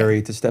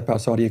scary to step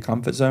outside of your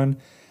comfort zone.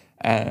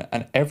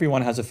 And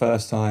everyone has a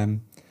first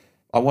time.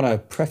 I want to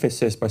preface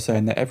this by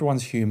saying that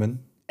everyone's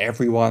human.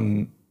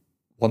 Everyone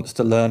wants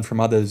to learn from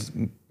others,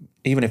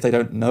 even if they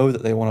don't know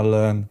that they want to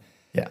learn.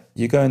 Yeah.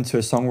 You go into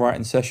a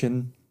songwriting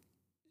session,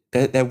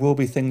 there will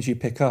be things you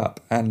pick up,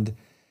 and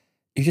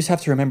you just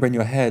have to remember in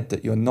your head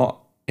that you're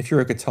not, if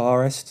you're a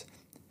guitarist,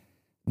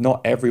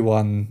 not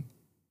everyone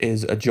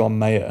is a John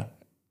Mayer.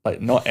 Like,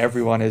 not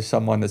everyone is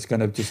someone that's going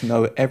to just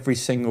know every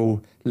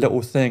single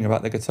little thing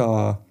about the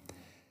guitar.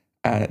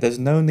 And there's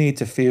no need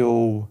to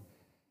feel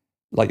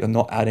like you're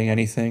not adding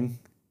anything,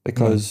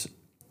 because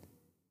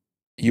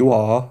you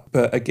are.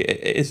 But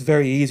it's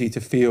very easy to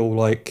feel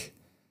like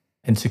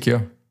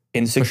insecure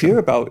sure.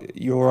 about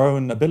your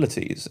own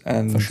abilities.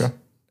 And for sure.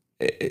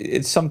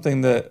 It's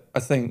something that I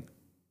think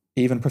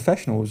even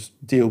professionals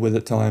deal with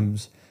at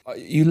times.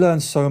 You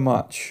learn so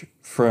much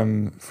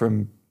from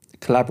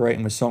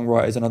collaborating with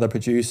songwriters and other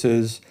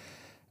producers,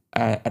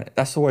 and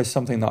that's always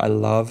something that I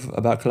love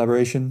about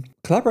collaboration.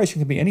 Collaboration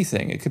can be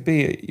anything. It could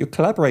be you're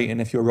collaborating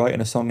if you're writing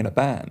a song in a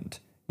band.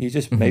 You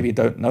just maybe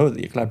don't know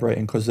that you're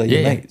collaborating because they're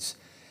your mates.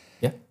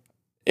 Yeah.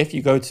 If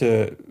you go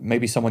to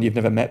maybe someone you've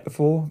never met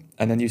before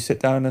and then you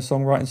sit down in a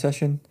songwriting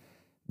session,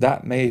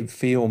 that may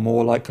feel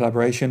more like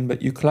collaboration,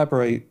 but you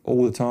collaborate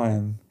all the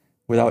time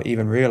without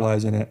even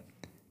realizing it.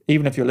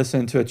 Even if you're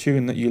listening to a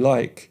tune that you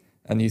like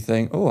and you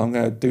think, oh, I'm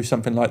going to do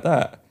something like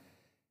that.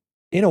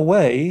 In a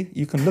way,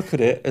 you can look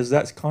at it as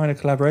that's kind of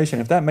collaboration.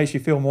 If that makes you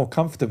feel more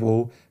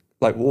comfortable,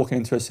 like walking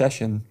into a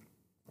session,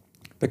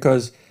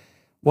 because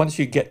once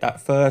you get that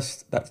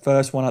first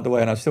one out of the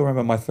way, and I still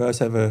remember my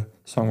first ever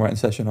songwriting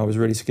session, I was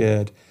really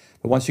scared.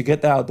 But once you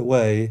get that out of the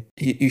way,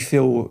 you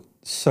feel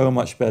so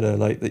much better,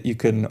 like that you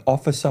can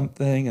offer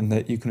something and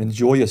that you can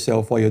enjoy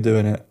yourself while you're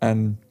doing it.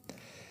 And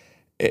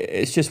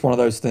it's just one of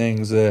those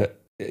things that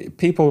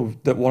people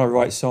that want to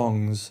write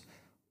songs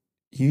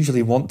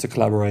usually want to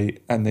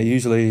collaborate, and they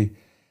usually,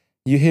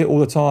 you hear all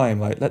the time,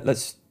 like,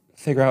 let's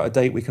figure out a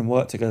date we can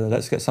work together,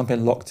 let's get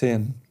something locked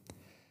in.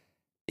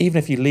 Even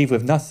if you leave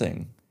with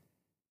nothing,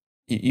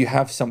 you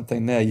have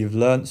something there, you've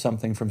learned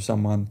something from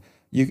someone.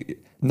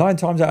 9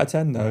 times out of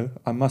 10 though,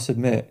 I must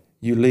admit,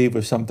 you leave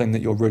with something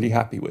that you're really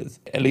happy with.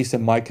 At least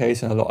in my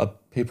case and a lot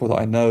of people that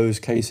I know's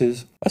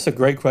cases. That's a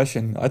great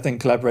question. I think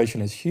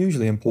collaboration is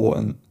hugely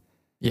important.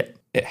 Yeah.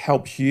 It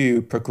helps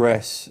you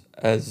progress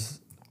as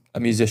a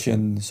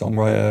musician,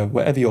 songwriter,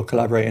 whatever you're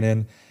collaborating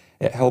in,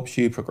 it helps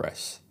you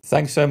progress.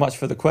 Thanks so much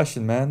for the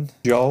question, man.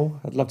 Joel,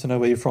 I'd love to know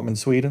where you're from in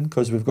Sweden,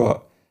 because we've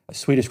got a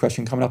Swedish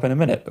question coming up in a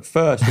minute. But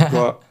first, we've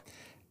got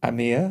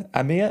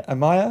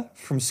Amaya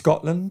from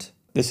Scotland.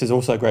 This is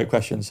also a great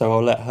question, so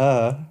I'll let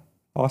her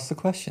ask the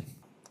question.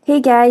 Hey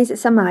guys,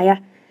 it's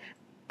Amaya.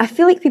 I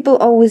feel like people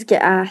always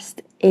get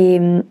asked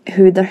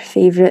who their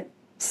favourite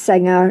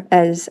singer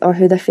is or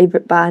who their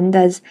favourite band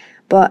is,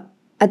 but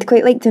I'd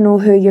quite like to know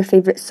who your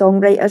favourite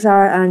songwriters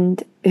are,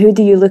 and who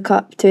do you look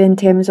up to in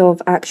terms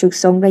of actual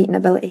songwriting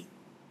ability?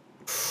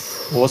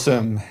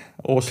 Awesome.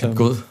 Could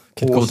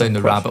go down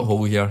the rabbit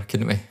hole here,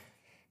 couldn't we?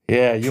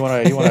 Yeah, you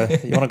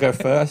wanna go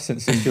first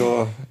since it's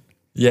your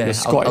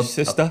Scottish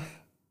sister?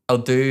 I'll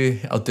do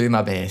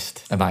my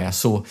best, Amaya.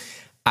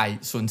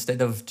 So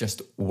instead of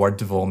just word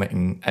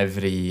vomiting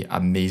every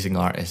amazing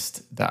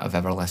artist that I've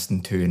ever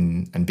listened to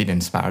and been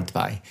inspired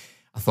by,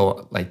 I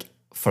thought, like,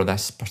 for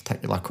this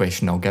particular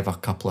question, I'll give a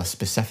couple of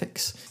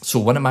specifics. So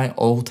one of my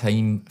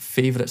all-time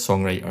favourite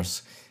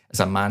songwriters is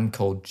a man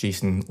called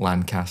Jason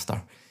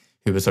Lancaster,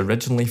 who was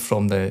originally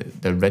from the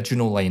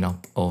original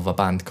lineup of a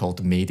band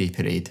called Mayday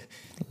Parade.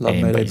 Love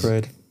Mayday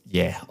Parade.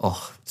 Yeah,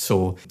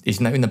 so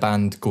he's now in the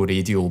band Go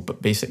Radio,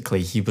 but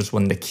basically he was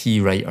one of the key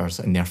writers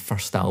in their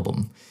first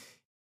album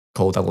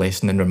called A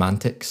Lesson in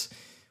Romantics,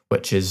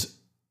 which is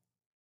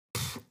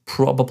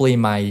probably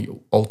my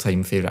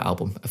all-time favourite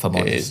album, if I'm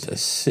honest. It is a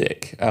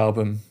sick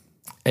album.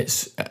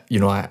 It's,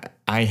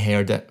 I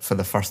heard it for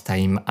the first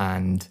time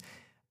and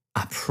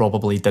I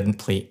probably didn't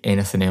play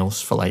anything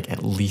else for like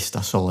at least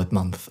a solid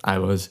month. I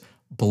was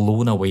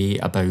blown away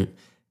about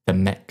the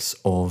mix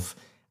of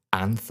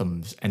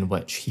anthems in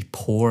which he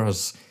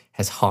pours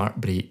his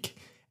heartbreak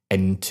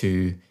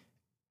into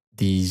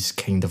these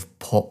kind of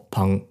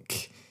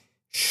pop-punk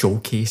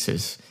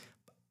showcases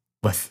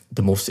with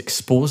the most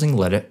exposing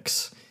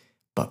lyrics,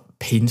 but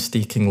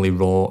painstakingly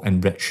raw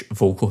and rich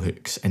vocal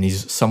hooks. And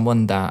he's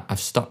someone that I've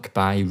stuck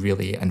by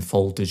really and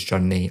followed his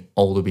journey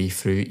all the way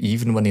through,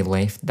 even when he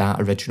left that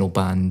original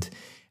band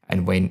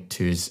and went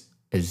to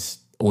his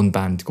own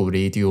band Go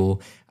Radio,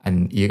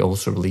 and he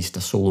also released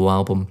a solo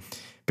album.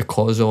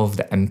 Because of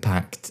the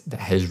impact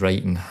that his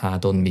writing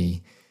had on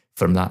me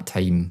from that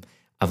time,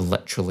 I've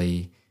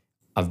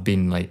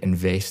been like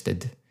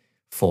invested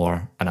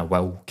for, and I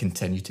will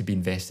continue to be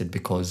invested,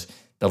 because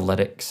the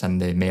lyrics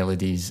and the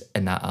melodies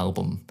in that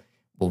album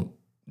will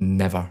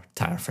never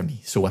tire for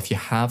me. So if you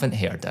haven't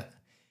heard it,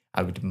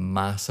 I would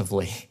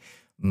massively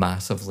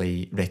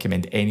massively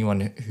recommend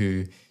anyone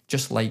who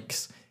just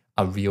likes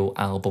a real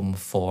album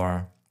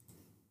for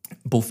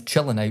both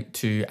chilling out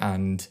to,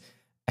 and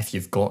if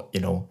you've got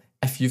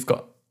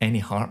any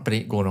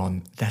heartbreak going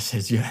on, this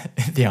is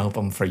the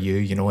album for you.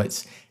 You know,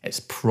 it's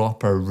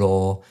proper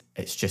raw.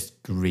 It's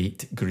just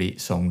great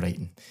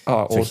songwriting.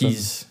 Oh, so awesome.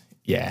 he's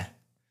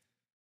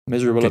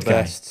Miserable at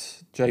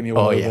Best, Jamie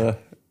Oliver. Yeah,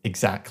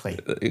 exactly.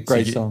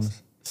 Great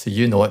songs. So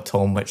you know it,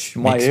 Tom, which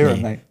my makes era,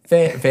 me mate.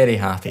 Very, very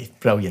happy.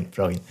 Brilliant.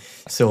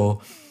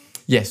 So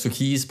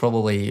he's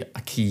probably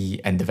a key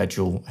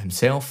individual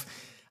himself.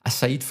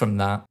 Aside from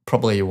that,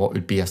 probably what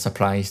would be a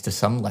surprise to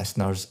some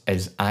listeners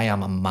is I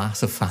am a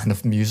massive fan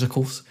of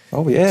musicals.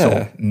 Oh, yeah.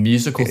 So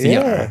musical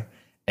theatre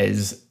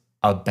is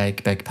a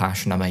big, big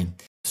passion of mine.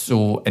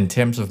 So in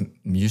terms of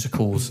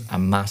musicals,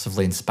 I'm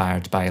massively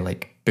inspired by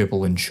like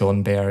Booble and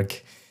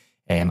Schoenberg,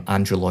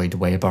 Andrew Lloyd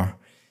Webber.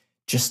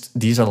 Just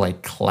these are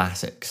like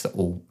classics that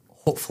will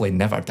hopefully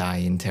never die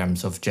in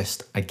terms of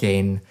just,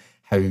 again,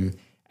 how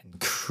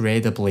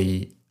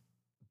incredibly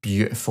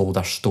beautiful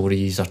their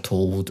stories are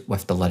told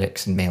with the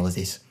lyrics and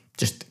melodies.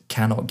 Just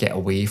cannot get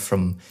away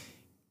from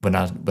when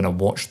I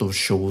watch those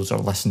shows or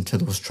listen to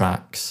those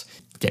tracks,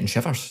 getting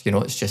shivers. You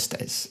know,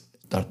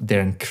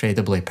 they're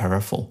incredibly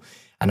powerful.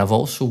 And I've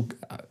also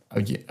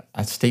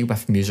I stay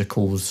with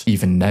musicals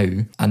even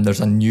now, and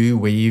there's a new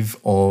wave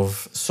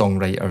of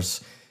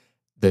songwriters.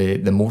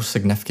 The most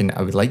significant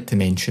I would like to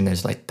mention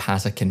is like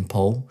Pasek and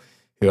Paul,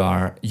 who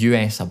are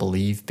US, I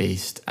believe,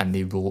 based, and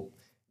they wrote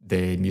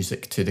the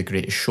music to The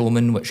Greatest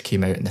Showman, which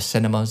came out in the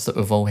cinemas that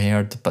we've all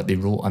heard, but they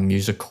wrote a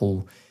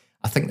musical,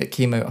 I think that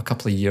came out a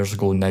couple of years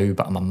ago now,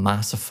 but I'm a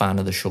massive fan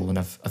of the show, and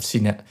I've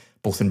seen it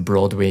both in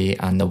Broadway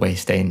and the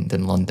West End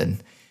in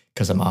London,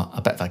 because I'm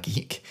a bit of a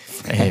geek.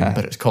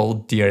 But it's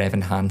called Dear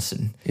Evan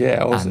Hansen.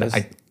 Yeah,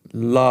 I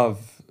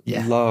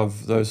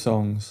love those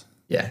songs.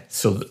 Yeah,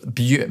 so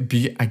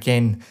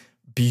again,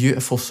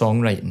 beautiful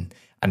songwriting.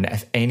 And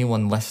if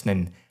anyone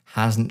listening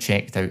hasn't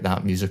checked out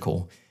that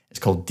musical, it's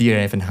called Dear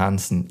Evan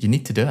Hansen. You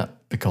need to do it,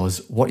 because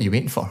what are you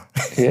waiting for?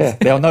 Yeah,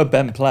 they'll know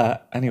Ben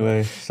Platt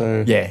anyway.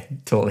 So yeah,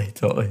 totally.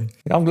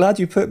 I'm glad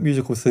you put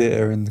musical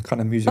theatre and kind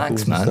of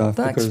musicals and stuff.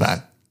 Thanks,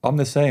 man. I'm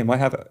the same. I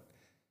have,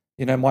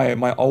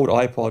 my old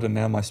iPod and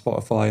now my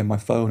Spotify and my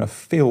phone are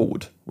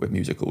filled with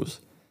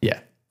musicals.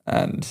 Yeah,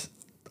 and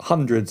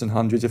hundreds and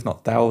hundreds, if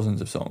not thousands,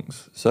 of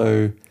songs.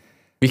 So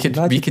we could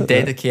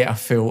dedicate a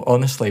full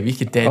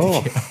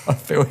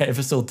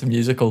episode to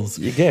musicals.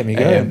 You get me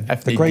going.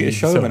 The Greatest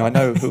Showman. So. I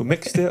know who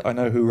mixed it. I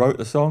know who wrote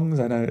the songs.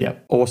 I know.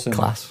 Yep. Awesome.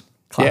 Class.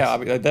 Yeah, I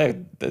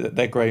mean,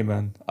 they're great,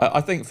 man.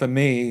 I think for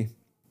me,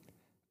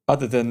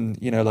 other than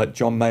like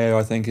John Mayer,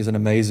 I think is an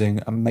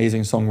amazing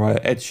songwriter.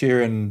 Ed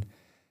Sheeran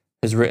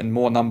has written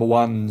more number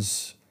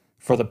ones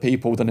for the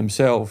people than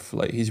himself.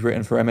 Like, he's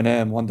written for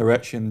Eminem, One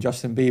Direction,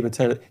 Justin Bieber,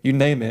 Taylor, you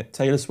name it,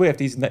 Taylor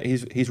Swift.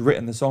 He's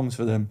written the songs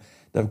for them.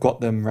 They've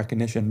got them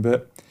recognition.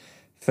 But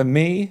for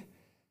me,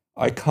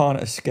 I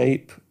can't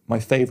escape my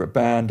favorite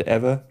band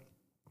ever,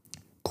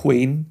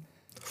 Queen.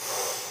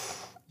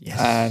 Yes.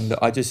 And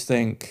I just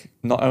think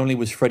not only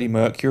was Freddie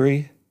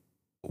Mercury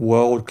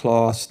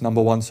world-class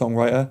number one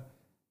songwriter,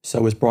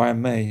 so was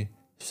Brian May,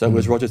 so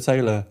was Roger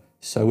Taylor,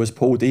 so was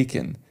Paul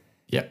Deacon.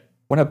 Yeah.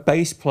 When a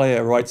bass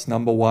player writes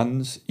number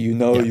ones, you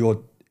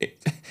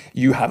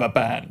have a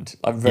band,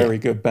 a very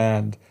good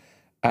band.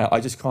 And I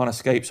just can't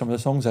escape some of the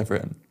songs they've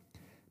written.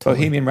 Totally.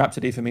 Bohemian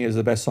Rhapsody for me is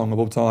the best song of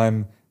all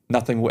time.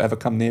 Nothing will ever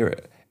come near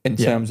it in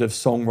terms of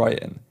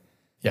songwriting.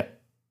 Yeah.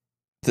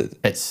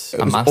 It's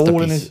a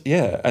masterpiece.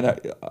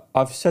 And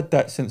I've said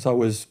that since I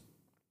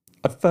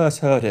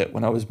first heard it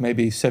when I was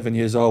maybe 7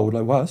 years old.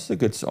 Like, wow, this is a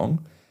good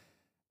song.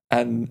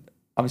 And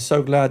I'm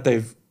so glad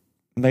they've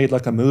made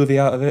like a movie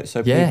out of it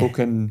so people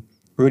can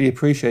really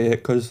appreciate it,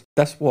 because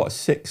that's what, a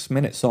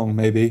 6-minute song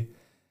maybe.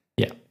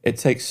 Yeah. It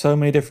takes so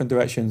many different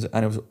directions,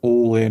 and it was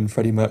all in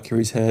Freddie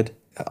Mercury's head.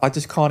 I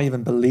just can't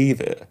even believe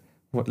it,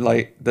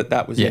 like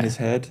that was in his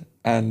head.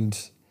 And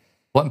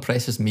what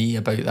impresses me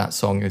about that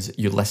song is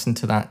you listen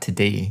to that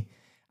today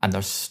and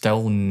there's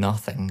still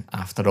nothing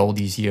after all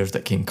these years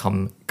that can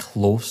come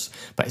close.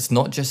 But it's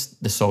not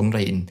just the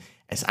songwriting,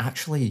 it's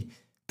actually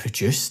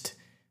produced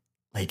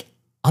like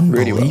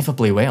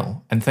unbelievably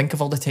well. And think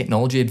of all the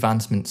technology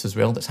advancements as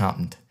well that's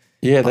happened.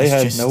 Yeah, they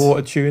had no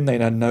auto-tune, they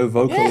had no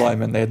vocal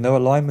alignment, they had no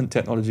alignment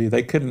technology.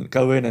 They couldn't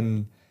go in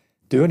and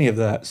do any of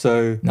that.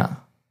 So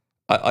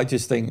I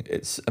just think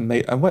it's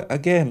amazing. And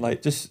again,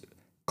 like, just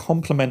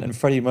complimenting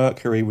Freddie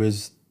Mercury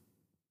was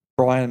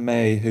Brian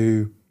May,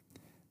 who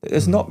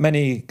there's not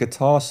many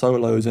guitar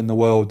solos in the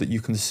world that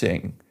you can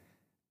sing.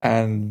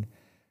 And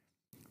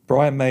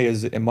Brian May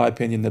is, in my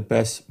opinion, the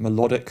best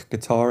melodic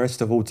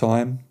guitarist of all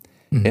time.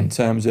 In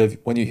terms of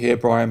when you hear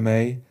Brian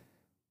May,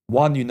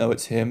 one, you know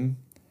it's him,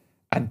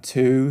 and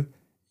two,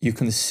 you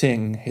can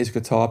sing his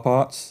guitar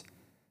parts,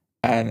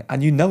 and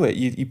you know it.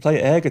 You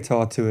play air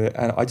guitar to it,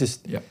 and I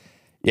just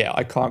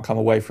I can't come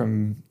away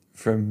from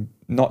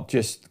not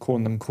just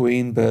calling them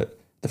Queen, but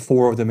the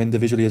four of them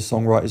individually as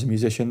songwriters and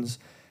musicians,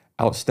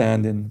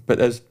 outstanding. But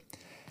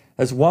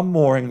there's one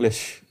more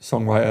English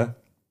songwriter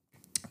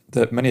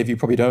that many of you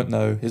probably don't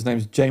know. His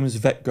name's James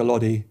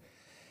Vett-Galodi.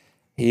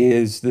 He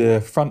is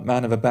the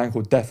frontman of a band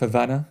called Def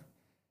Havana.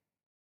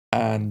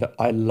 And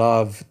I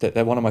love that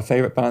they're one of my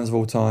favourite bands of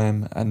all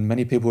time, and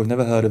many people have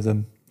never heard of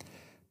them.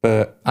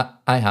 But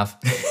I have.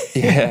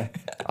 Yeah,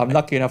 I'm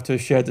lucky enough to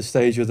have shared the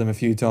stage with them a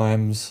few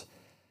times.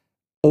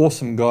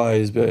 Awesome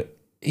guys, but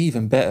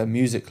even better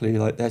musically.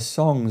 Like, their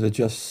songs are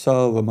just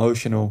so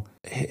emotional.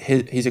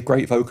 He's a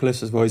great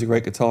vocalist as well. He's a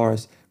great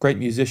guitarist, great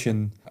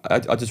musician. I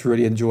just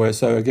really enjoy it.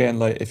 So again,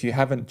 like, if you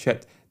haven't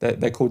checked,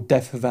 they're called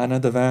Def Havana,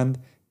 the band.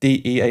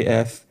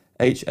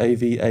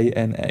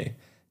 DEAFHAVANA.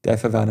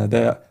 Def Havana.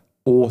 They're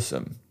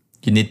awesome.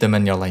 You need them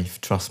in your life,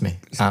 trust me.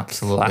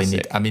 Absolutely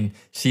need. I mean,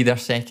 see their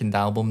second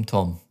album,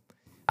 Tom.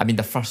 I mean,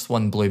 the first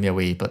one blew me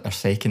away, but their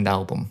second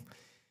album,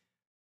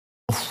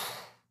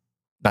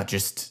 that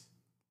just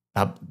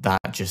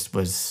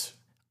was,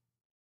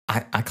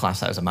 I class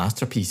that as a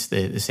masterpiece,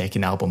 the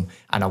second album.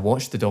 And I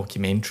watched the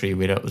documentary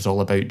where it was all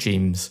about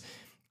James,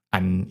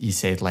 and he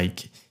said,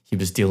 like, he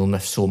was dealing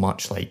with so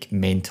much, like,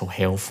 mental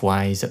health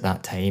wise at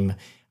that time,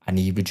 and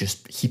he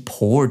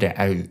poured it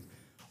out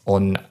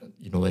on,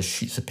 you know, his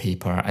sheets of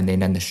paper and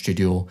then in the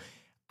studio,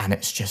 and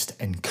it's just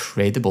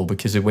incredible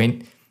because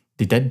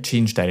they did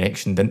change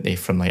direction, didn't they,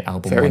 from like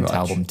album Very 1 much. to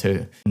album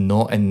 2.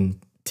 Not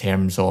in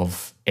terms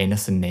of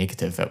anything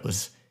negative. It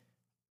was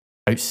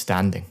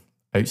outstanding.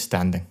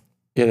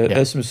 Yeah,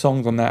 there's some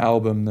songs on that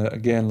album that,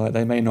 again, like,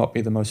 they may not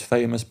be the most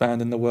famous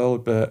band in the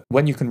world, but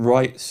when you can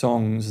write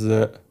songs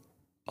that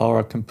are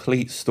a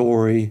complete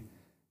story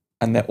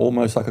and they're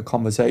almost like a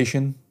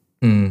conversation,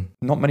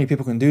 not many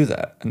people can do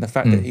that. And the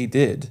fact that he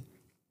did,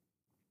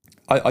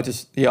 I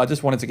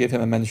just wanted to give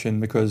him a mention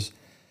because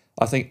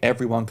I think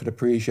everyone could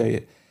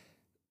appreciate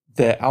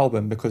their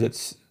album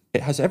because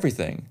it has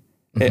everything.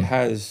 It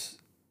has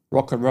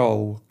rock and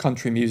roll,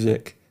 country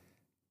music,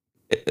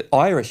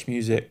 Irish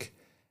music.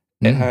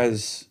 It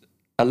has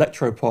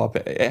electropop.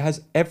 It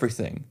has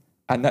everything,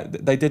 and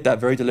they did that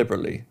very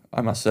deliberately,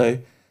 I must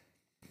say.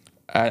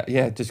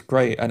 Yeah, just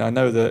great. And I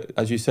know that,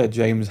 as you said,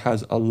 James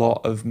has a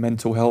lot of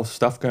mental health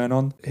stuff going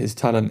on. His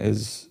talent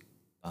is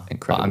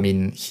incredible. But, I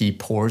mean, he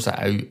pours it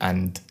out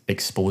and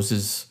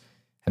exposes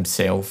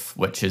himself,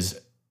 which is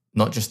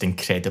not just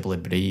incredibly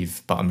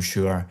brave, but I'm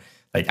sure,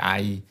 like,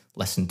 I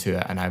listened to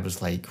it and I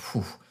was like,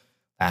 whew,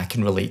 I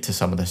can relate to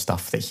some of the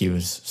stuff that he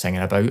was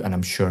singing about, and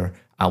I'm sure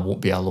I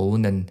won't be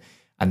alone, and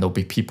there'll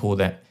be people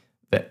that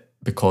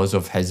because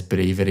of his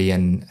bravery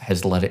and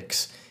his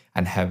lyrics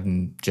and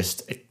him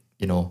just,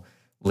 you know,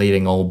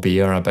 laying all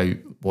bare about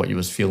what he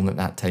was feeling at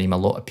that time, a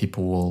lot of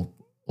people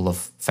will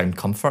have found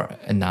comfort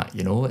in that,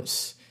 you know.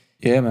 It's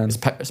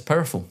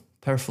powerful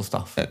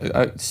stuff.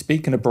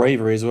 Speaking of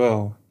bravery as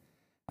well,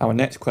 our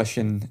next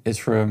question is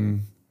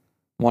from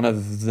one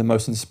of the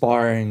most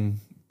inspiring,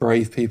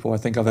 brave people I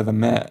think I've ever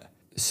met.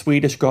 A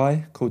Swedish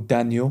guy called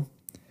Daniel.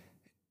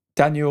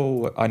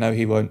 Daniel, I know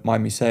he won't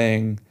mind me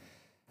saying,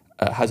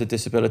 has a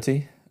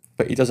disability,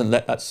 but he doesn't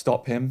let that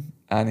stop him.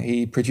 And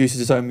he produces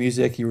his own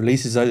music. He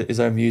releases his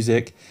own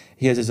music.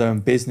 He has his own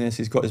business.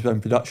 He's got his own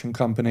production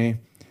company.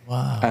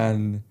 Wow.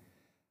 And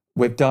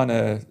we've done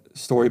a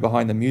story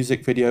behind the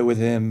music video with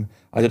him.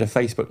 I did a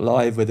Facebook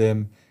Live with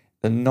him.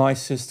 The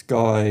nicest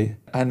guy.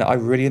 And I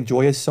really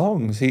enjoy his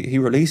songs. He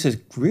releases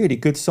really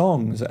good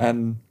songs.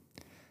 And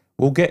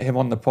we'll get him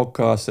on the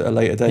podcast at a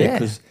later date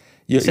because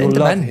you'll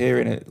love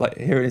hearing it, like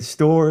hearing his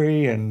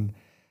story and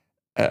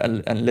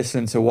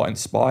listening to what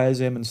inspires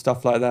him and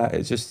stuff like that.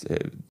 It's just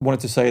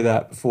wanted to say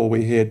that before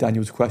we hear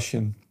Daniel's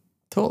question.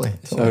 Totally.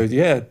 So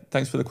yeah,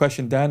 thanks for the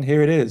question, Dan.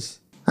 Here it is.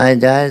 Hi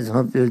guys,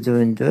 hope you're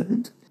doing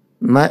good.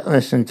 My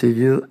question to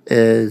you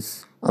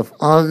is, of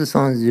all the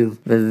songs you've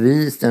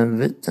released and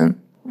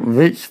written,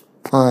 which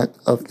part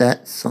of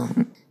that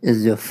song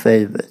is your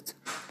favorite?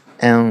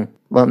 And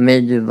what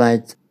made you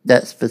write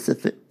that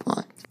specific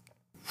part?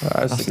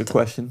 That's a good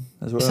question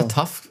as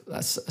well.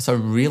 It's a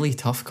really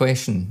tough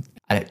question.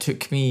 And it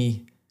took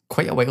me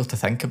quite a while to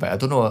think about it. I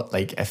don't know,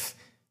 like, if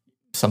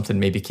something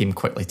maybe came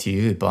quickly to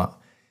you, but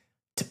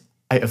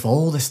out of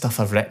all the stuff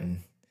I've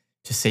written,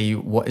 to say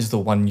what is the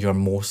one you're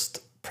most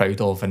proud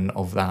of, and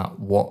of that,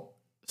 what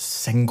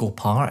single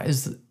part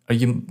are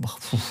you?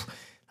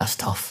 That's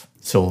tough.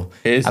 So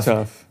it is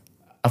tough.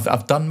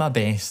 I've done my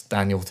best,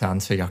 Daniel, to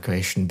answer your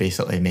question,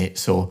 basically, mate.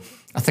 So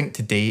I think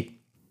to date,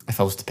 if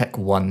I was to pick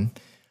one,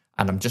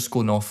 and I'm just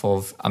going off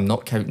of, I'm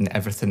not counting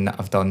everything that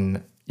I've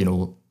done, you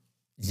know,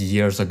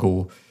 years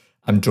ago.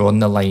 I'm drawing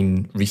the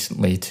line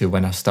recently to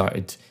when I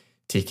started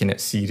taking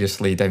it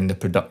seriously down the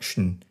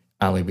production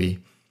alleyway,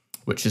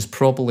 which is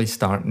probably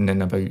starting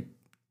in about,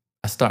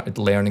 I started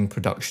learning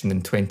production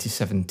in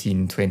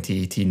 2017,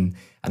 2018,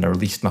 and I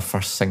released my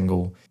first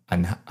single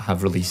and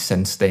have released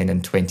since then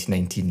in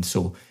 2019.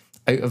 So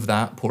out of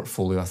that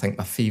portfolio, I think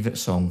my favourite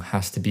song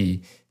has to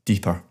be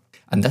Deeper.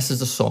 And this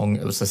is a song,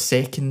 it was the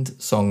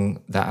second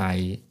song that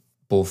I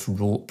both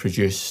wrote,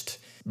 produced,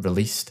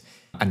 released,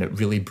 and it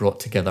really brought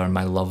together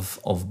my love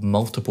of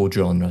multiple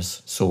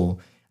genres. So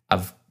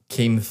I've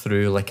came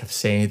through, like I've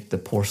said, the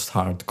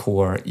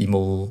post-hardcore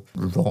emo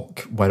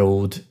rock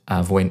world.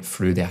 I've went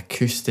through the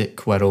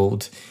acoustic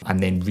world.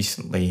 And then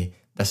recently,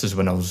 this is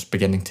when I was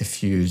beginning to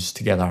fuse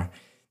together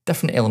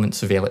different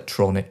elements of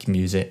electronic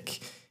music,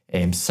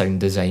 sound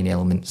design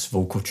elements,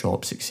 vocal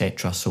chops,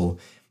 etc. So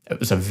it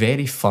was a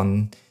very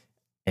fun,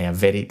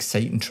 very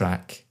exciting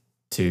track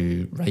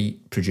to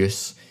write,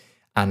 produce,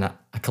 and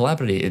I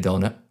collaborated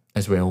on it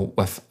as well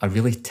with a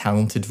really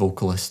talented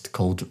vocalist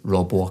called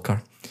Rob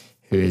Walker,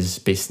 who is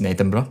based in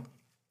Edinburgh,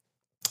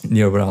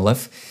 near where I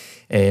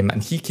live.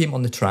 And he came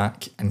on the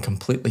track and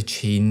completely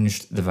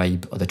changed the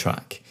vibe of the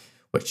track,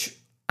 which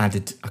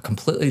added a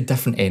completely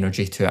different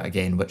energy to it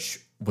again,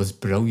 which was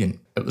brilliant.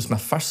 It was my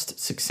first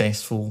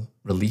successful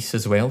release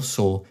as well,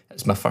 so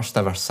it's my first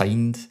ever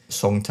signed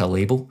song to a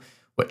label,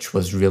 which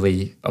was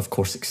really, of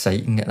course,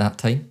 exciting at that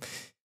time.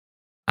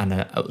 And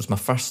it was my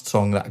first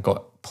song that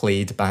got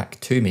played back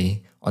to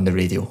me on the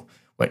radio,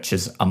 which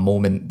is a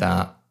moment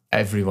that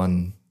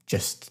everyone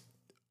just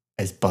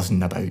is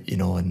buzzing about, you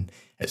know, and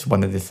it's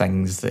one of the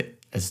things that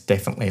is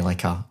definitely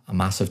like a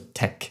massive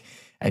tick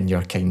in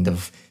your kind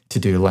of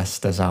to-do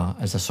list as a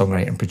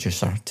songwriter and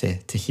producer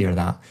to hear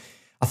that.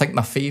 I think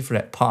my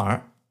favourite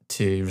part,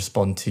 to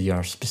respond to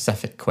your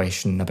specific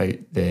question about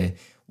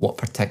what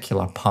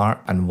particular part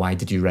and why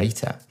did you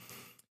write it,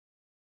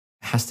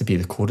 has to be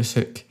the chorus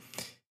hook.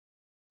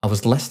 I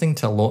was listening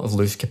to a lot of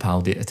Lewis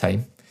Capaldi at the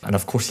time, and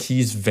of course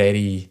he's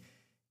very,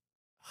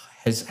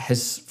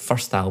 his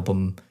first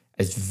album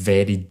is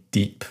very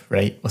deep,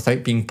 right?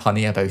 Without being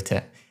punny about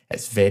it,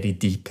 it's very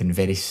deep and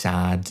very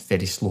sad,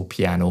 very slow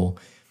piano.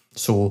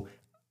 So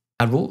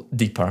I wrote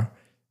deeper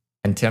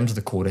in terms of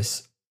the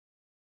chorus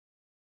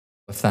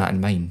with that in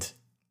mind.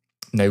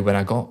 Now, when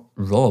I got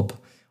Rob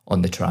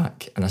on the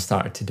track and I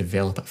started to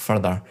develop it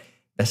further,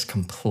 this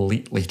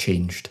completely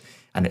changed.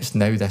 And it's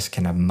now this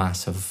kind of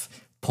massive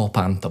pop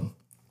anthem.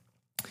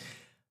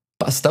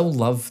 But I still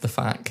love the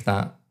fact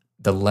that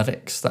the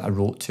lyrics that I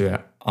wrote to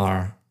it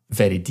are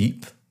very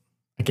deep.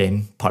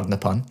 Again, pardon the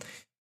pun.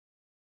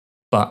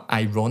 But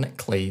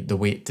ironically, the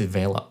way it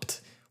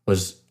developed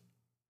was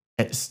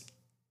it's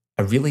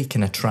a really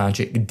kind of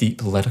tragic,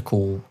 deep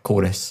lyrical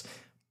chorus,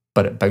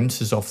 but it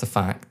bounces off the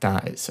fact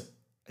that it's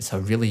a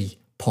really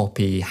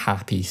poppy,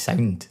 happy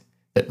sound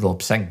that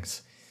Rob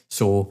sings.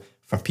 So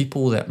for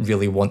people that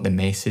really want the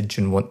message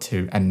and want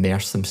to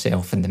immerse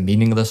themselves in the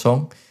meaning of the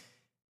song,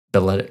 the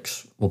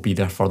lyrics will be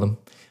there for them.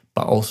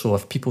 But also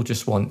if people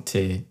just want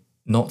to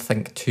not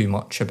think too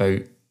much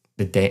about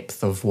the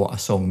depth of what a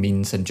song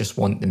means and just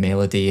want the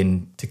melody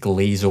and to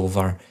glaze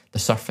over the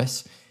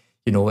surface,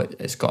 you know,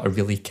 it's got a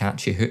really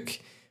catchy hook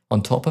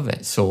on top of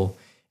it. So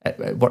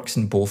it works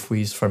in both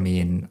ways for me,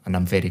 and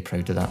I'm very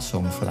proud of that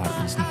song for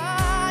that reason.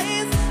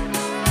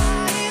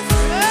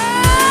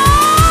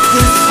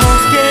 This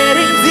hole's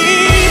getting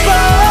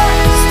deeper,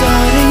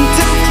 starting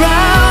to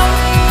drown.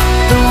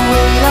 The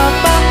weight of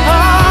my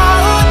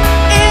heart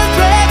is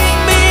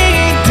dragging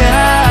me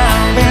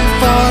down. Been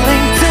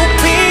falling to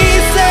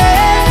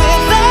pieces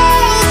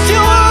without you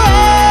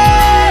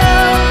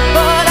around.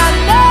 But I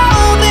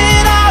know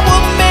that I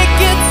will make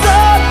it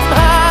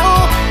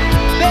somehow.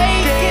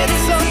 Make it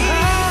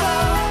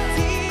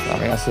somehow.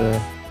 I mean,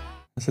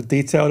 that's a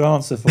detailed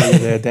answer for you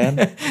there, Dan.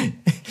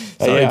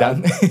 Sorry,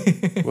 Dan.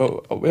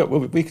 well,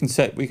 we can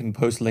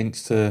post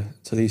links to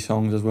these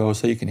songs as well,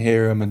 so you can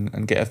hear them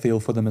and get a feel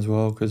for them as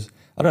well. Because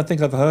I don't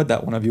think I've heard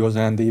that one of yours,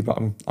 Andy, but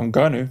I'm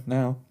going to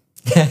now.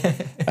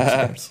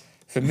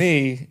 For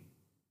me,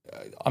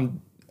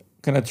 I'm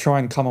gonna try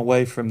and come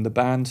away from the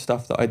band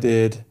stuff that I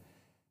did,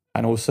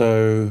 and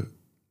also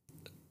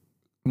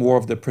more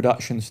of the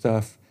production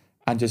stuff,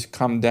 and just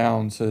come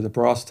down to the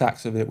brass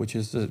tacks of it, which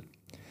is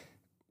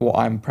what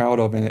I'm proud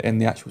of in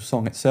the actual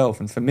song itself.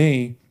 And for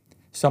me,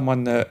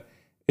 someone that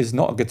is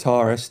not a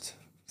guitarist,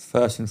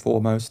 first and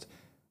foremost,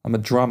 I'm a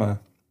drummer.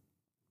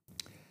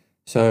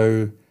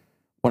 So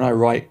when I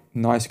write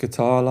nice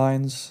guitar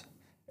lines,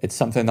 it's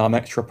something that I'm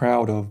extra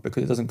proud of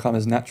because it doesn't come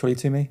as naturally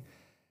to me.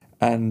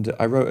 And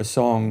I wrote a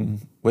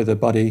song with a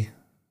buddy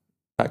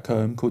back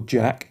home called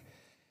Jack,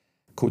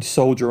 called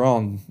Soldier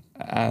On.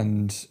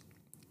 And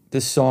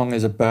this song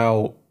is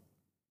about,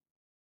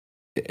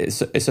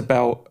 it's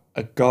about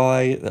a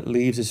guy that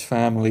leaves his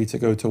family to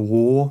go to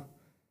war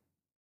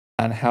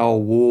and how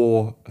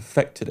war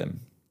affected him.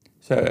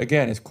 So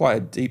again, it's quite a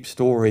deep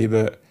story,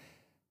 but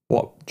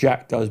what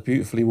Jack does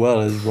beautifully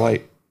well is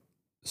write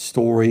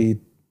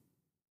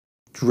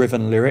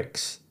story-driven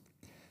lyrics,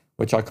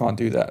 which I can't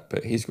do that,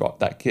 but he's got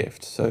that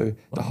gift. So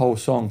the whole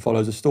song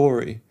follows a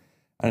story,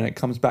 and it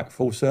comes back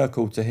full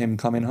circle to him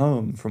coming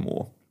home from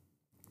war.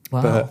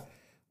 Wow. But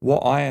what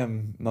I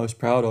am most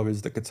proud of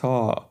is the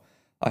guitar.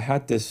 I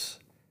had this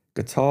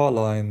guitar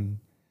line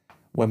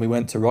when we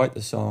went to write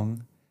the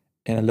song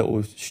in a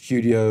little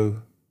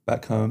studio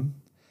back home,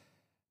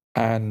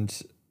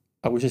 and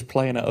I was just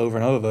playing it over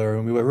and over,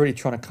 and we were really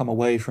trying to come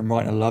away from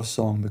writing a love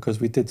song because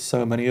we did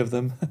so many of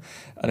them.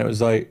 And it was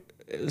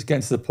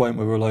getting to the point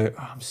where we were like,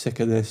 oh, I'm sick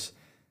of this.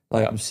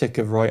 Like, I'm sick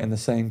of writing the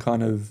same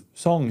kind of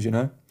songs, you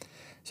know?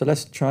 So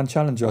let's try and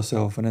challenge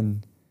ourselves. And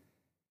then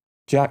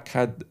Jack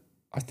had,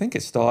 I think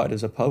it started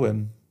as a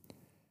poem,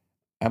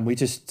 and we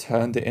just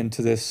turned it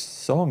into this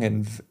song.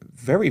 And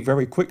very,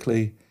 very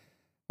quickly,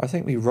 I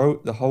think we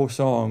wrote the whole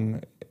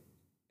song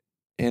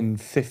in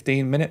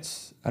 15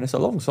 minutes. And it's a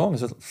long song.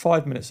 It's a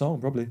 5-minute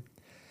song, probably.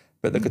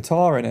 But the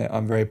guitar in it,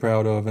 I'm very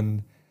proud of.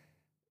 And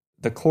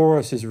the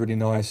chorus is really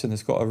nice. And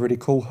it's got a really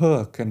cool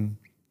hook. And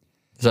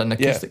is that an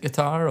acoustic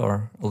guitar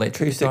or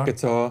electric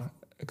guitar?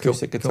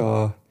 Acoustic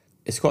guitar.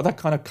 It's got that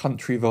kind of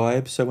country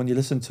vibe. So when you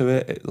listen to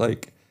it,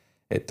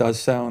 it does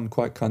sound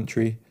quite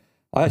country.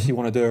 I actually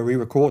want to do a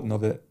re-recording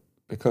of it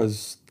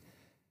because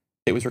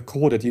it was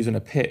recorded using a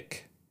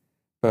pick,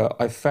 but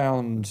I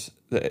found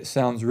that it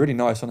sounds really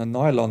nice on a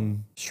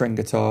nylon string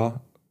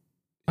guitar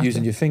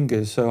using your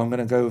fingers. So I'm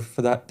going to go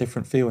for that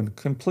different feel and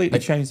completely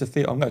change the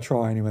feel. I'm going to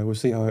try anyway. We'll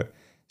see how it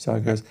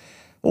goes.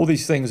 All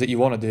these things that you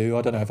want to do,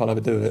 I don't know if I'll ever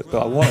do it,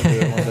 but I want to do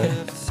it one day.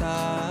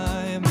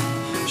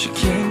 She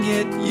can't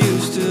get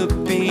used to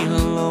being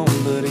alone,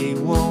 but he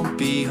won't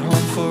be home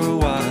for a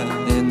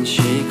while. Then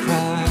she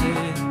cried.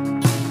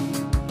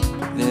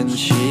 Then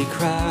she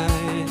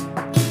cried.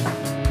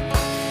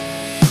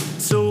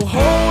 So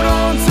hold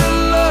on to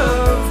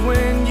love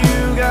when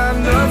you got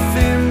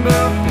nothing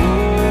but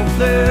hope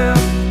there.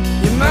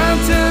 Your mind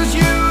tells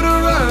you to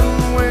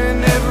run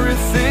when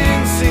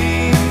everything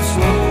seems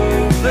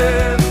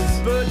hopeless,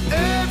 but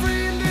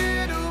every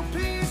little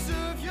piece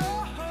of your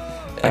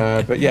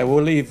heart. But yeah,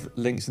 we'll leave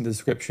links in the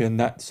description.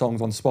 That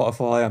song's on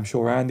Spotify. I'm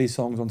sure Andy's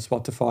song's on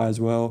Spotify as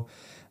well.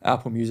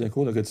 Apple Music,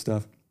 all the good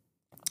stuff.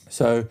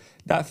 So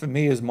that for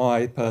me is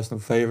my personal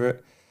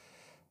favourite.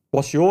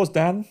 What's yours,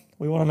 Dan?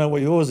 We want to know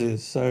what yours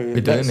is. So we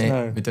do,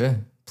 mate. We do.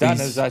 Dan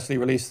has actually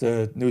released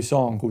a new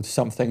song called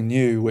Something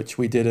New, which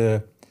we did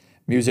a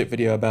music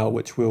video about,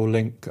 which we'll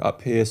link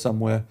up here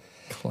somewhere.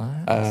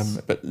 Class.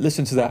 But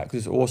listen to that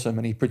because it's awesome.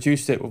 And he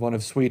produced it with one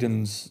of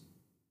Sweden's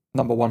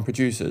 #1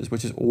 producers,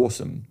 which is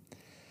awesome.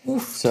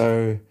 Oof.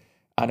 So,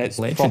 and it's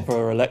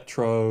proper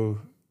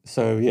electro.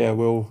 So yeah,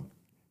 we'll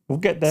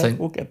get there.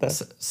 We'll get there.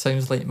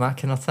 Sounds like my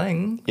kind of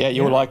thing. Yeah,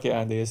 you'll like it,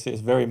 Andy. It's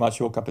very much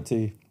your cup of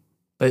tea.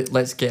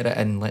 Let's get it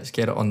in. Let's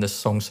get it on the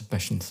song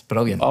submissions.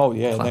 Brilliant. Oh,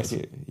 yeah.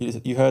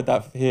 You heard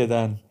that here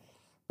then.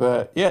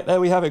 But yeah,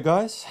 there we have it,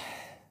 guys.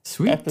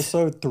 Sweet.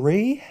 Episode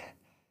 3.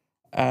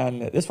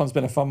 And this one's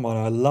been a fun one.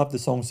 I love the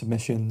song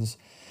submissions.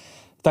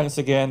 Thanks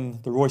again,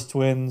 the Royce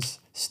Twins,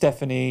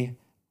 Stephanie,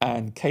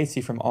 and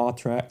Katie from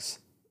R-Tracks.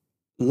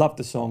 Loved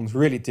the songs,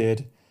 really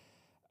did.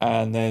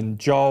 And then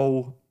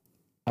Joel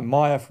and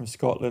Maya from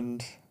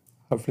Scotland.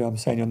 Hopefully I'm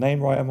saying your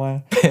name right,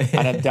 Maya.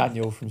 And then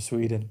Daniel from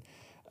Sweden.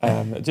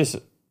 Just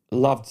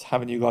loved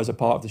having you guys a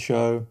part of the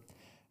show.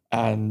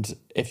 And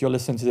if you're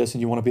listening to this and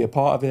you want to be a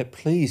part of it,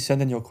 please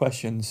send in your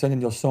questions, send in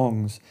your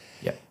songs.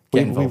 Yeah,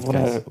 we want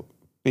to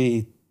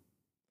be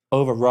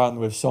overrun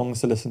with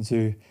songs to listen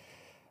to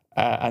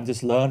and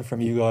just learn from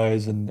you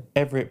guys. And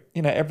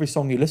every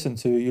song you listen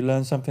to, you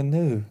learn something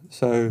new.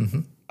 So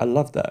I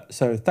love that.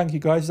 So thank you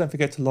guys. Don't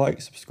forget to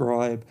like,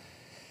 subscribe,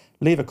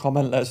 leave a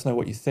comment. Let us know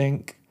what you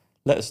think.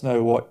 Let us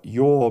know what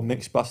your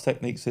mixed bus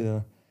techniques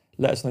are.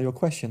 Let us know your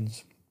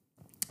questions.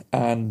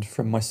 And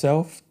from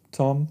myself,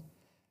 Tom,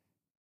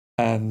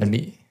 and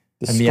me,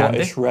 the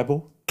Scottish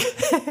Rebel,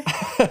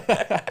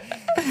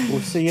 we'll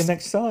see you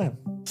next time.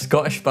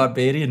 Scottish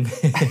Barbarian.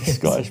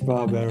 Scottish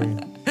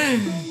Barbarian.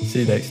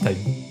 See you next time.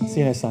 See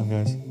you next time,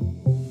 guys.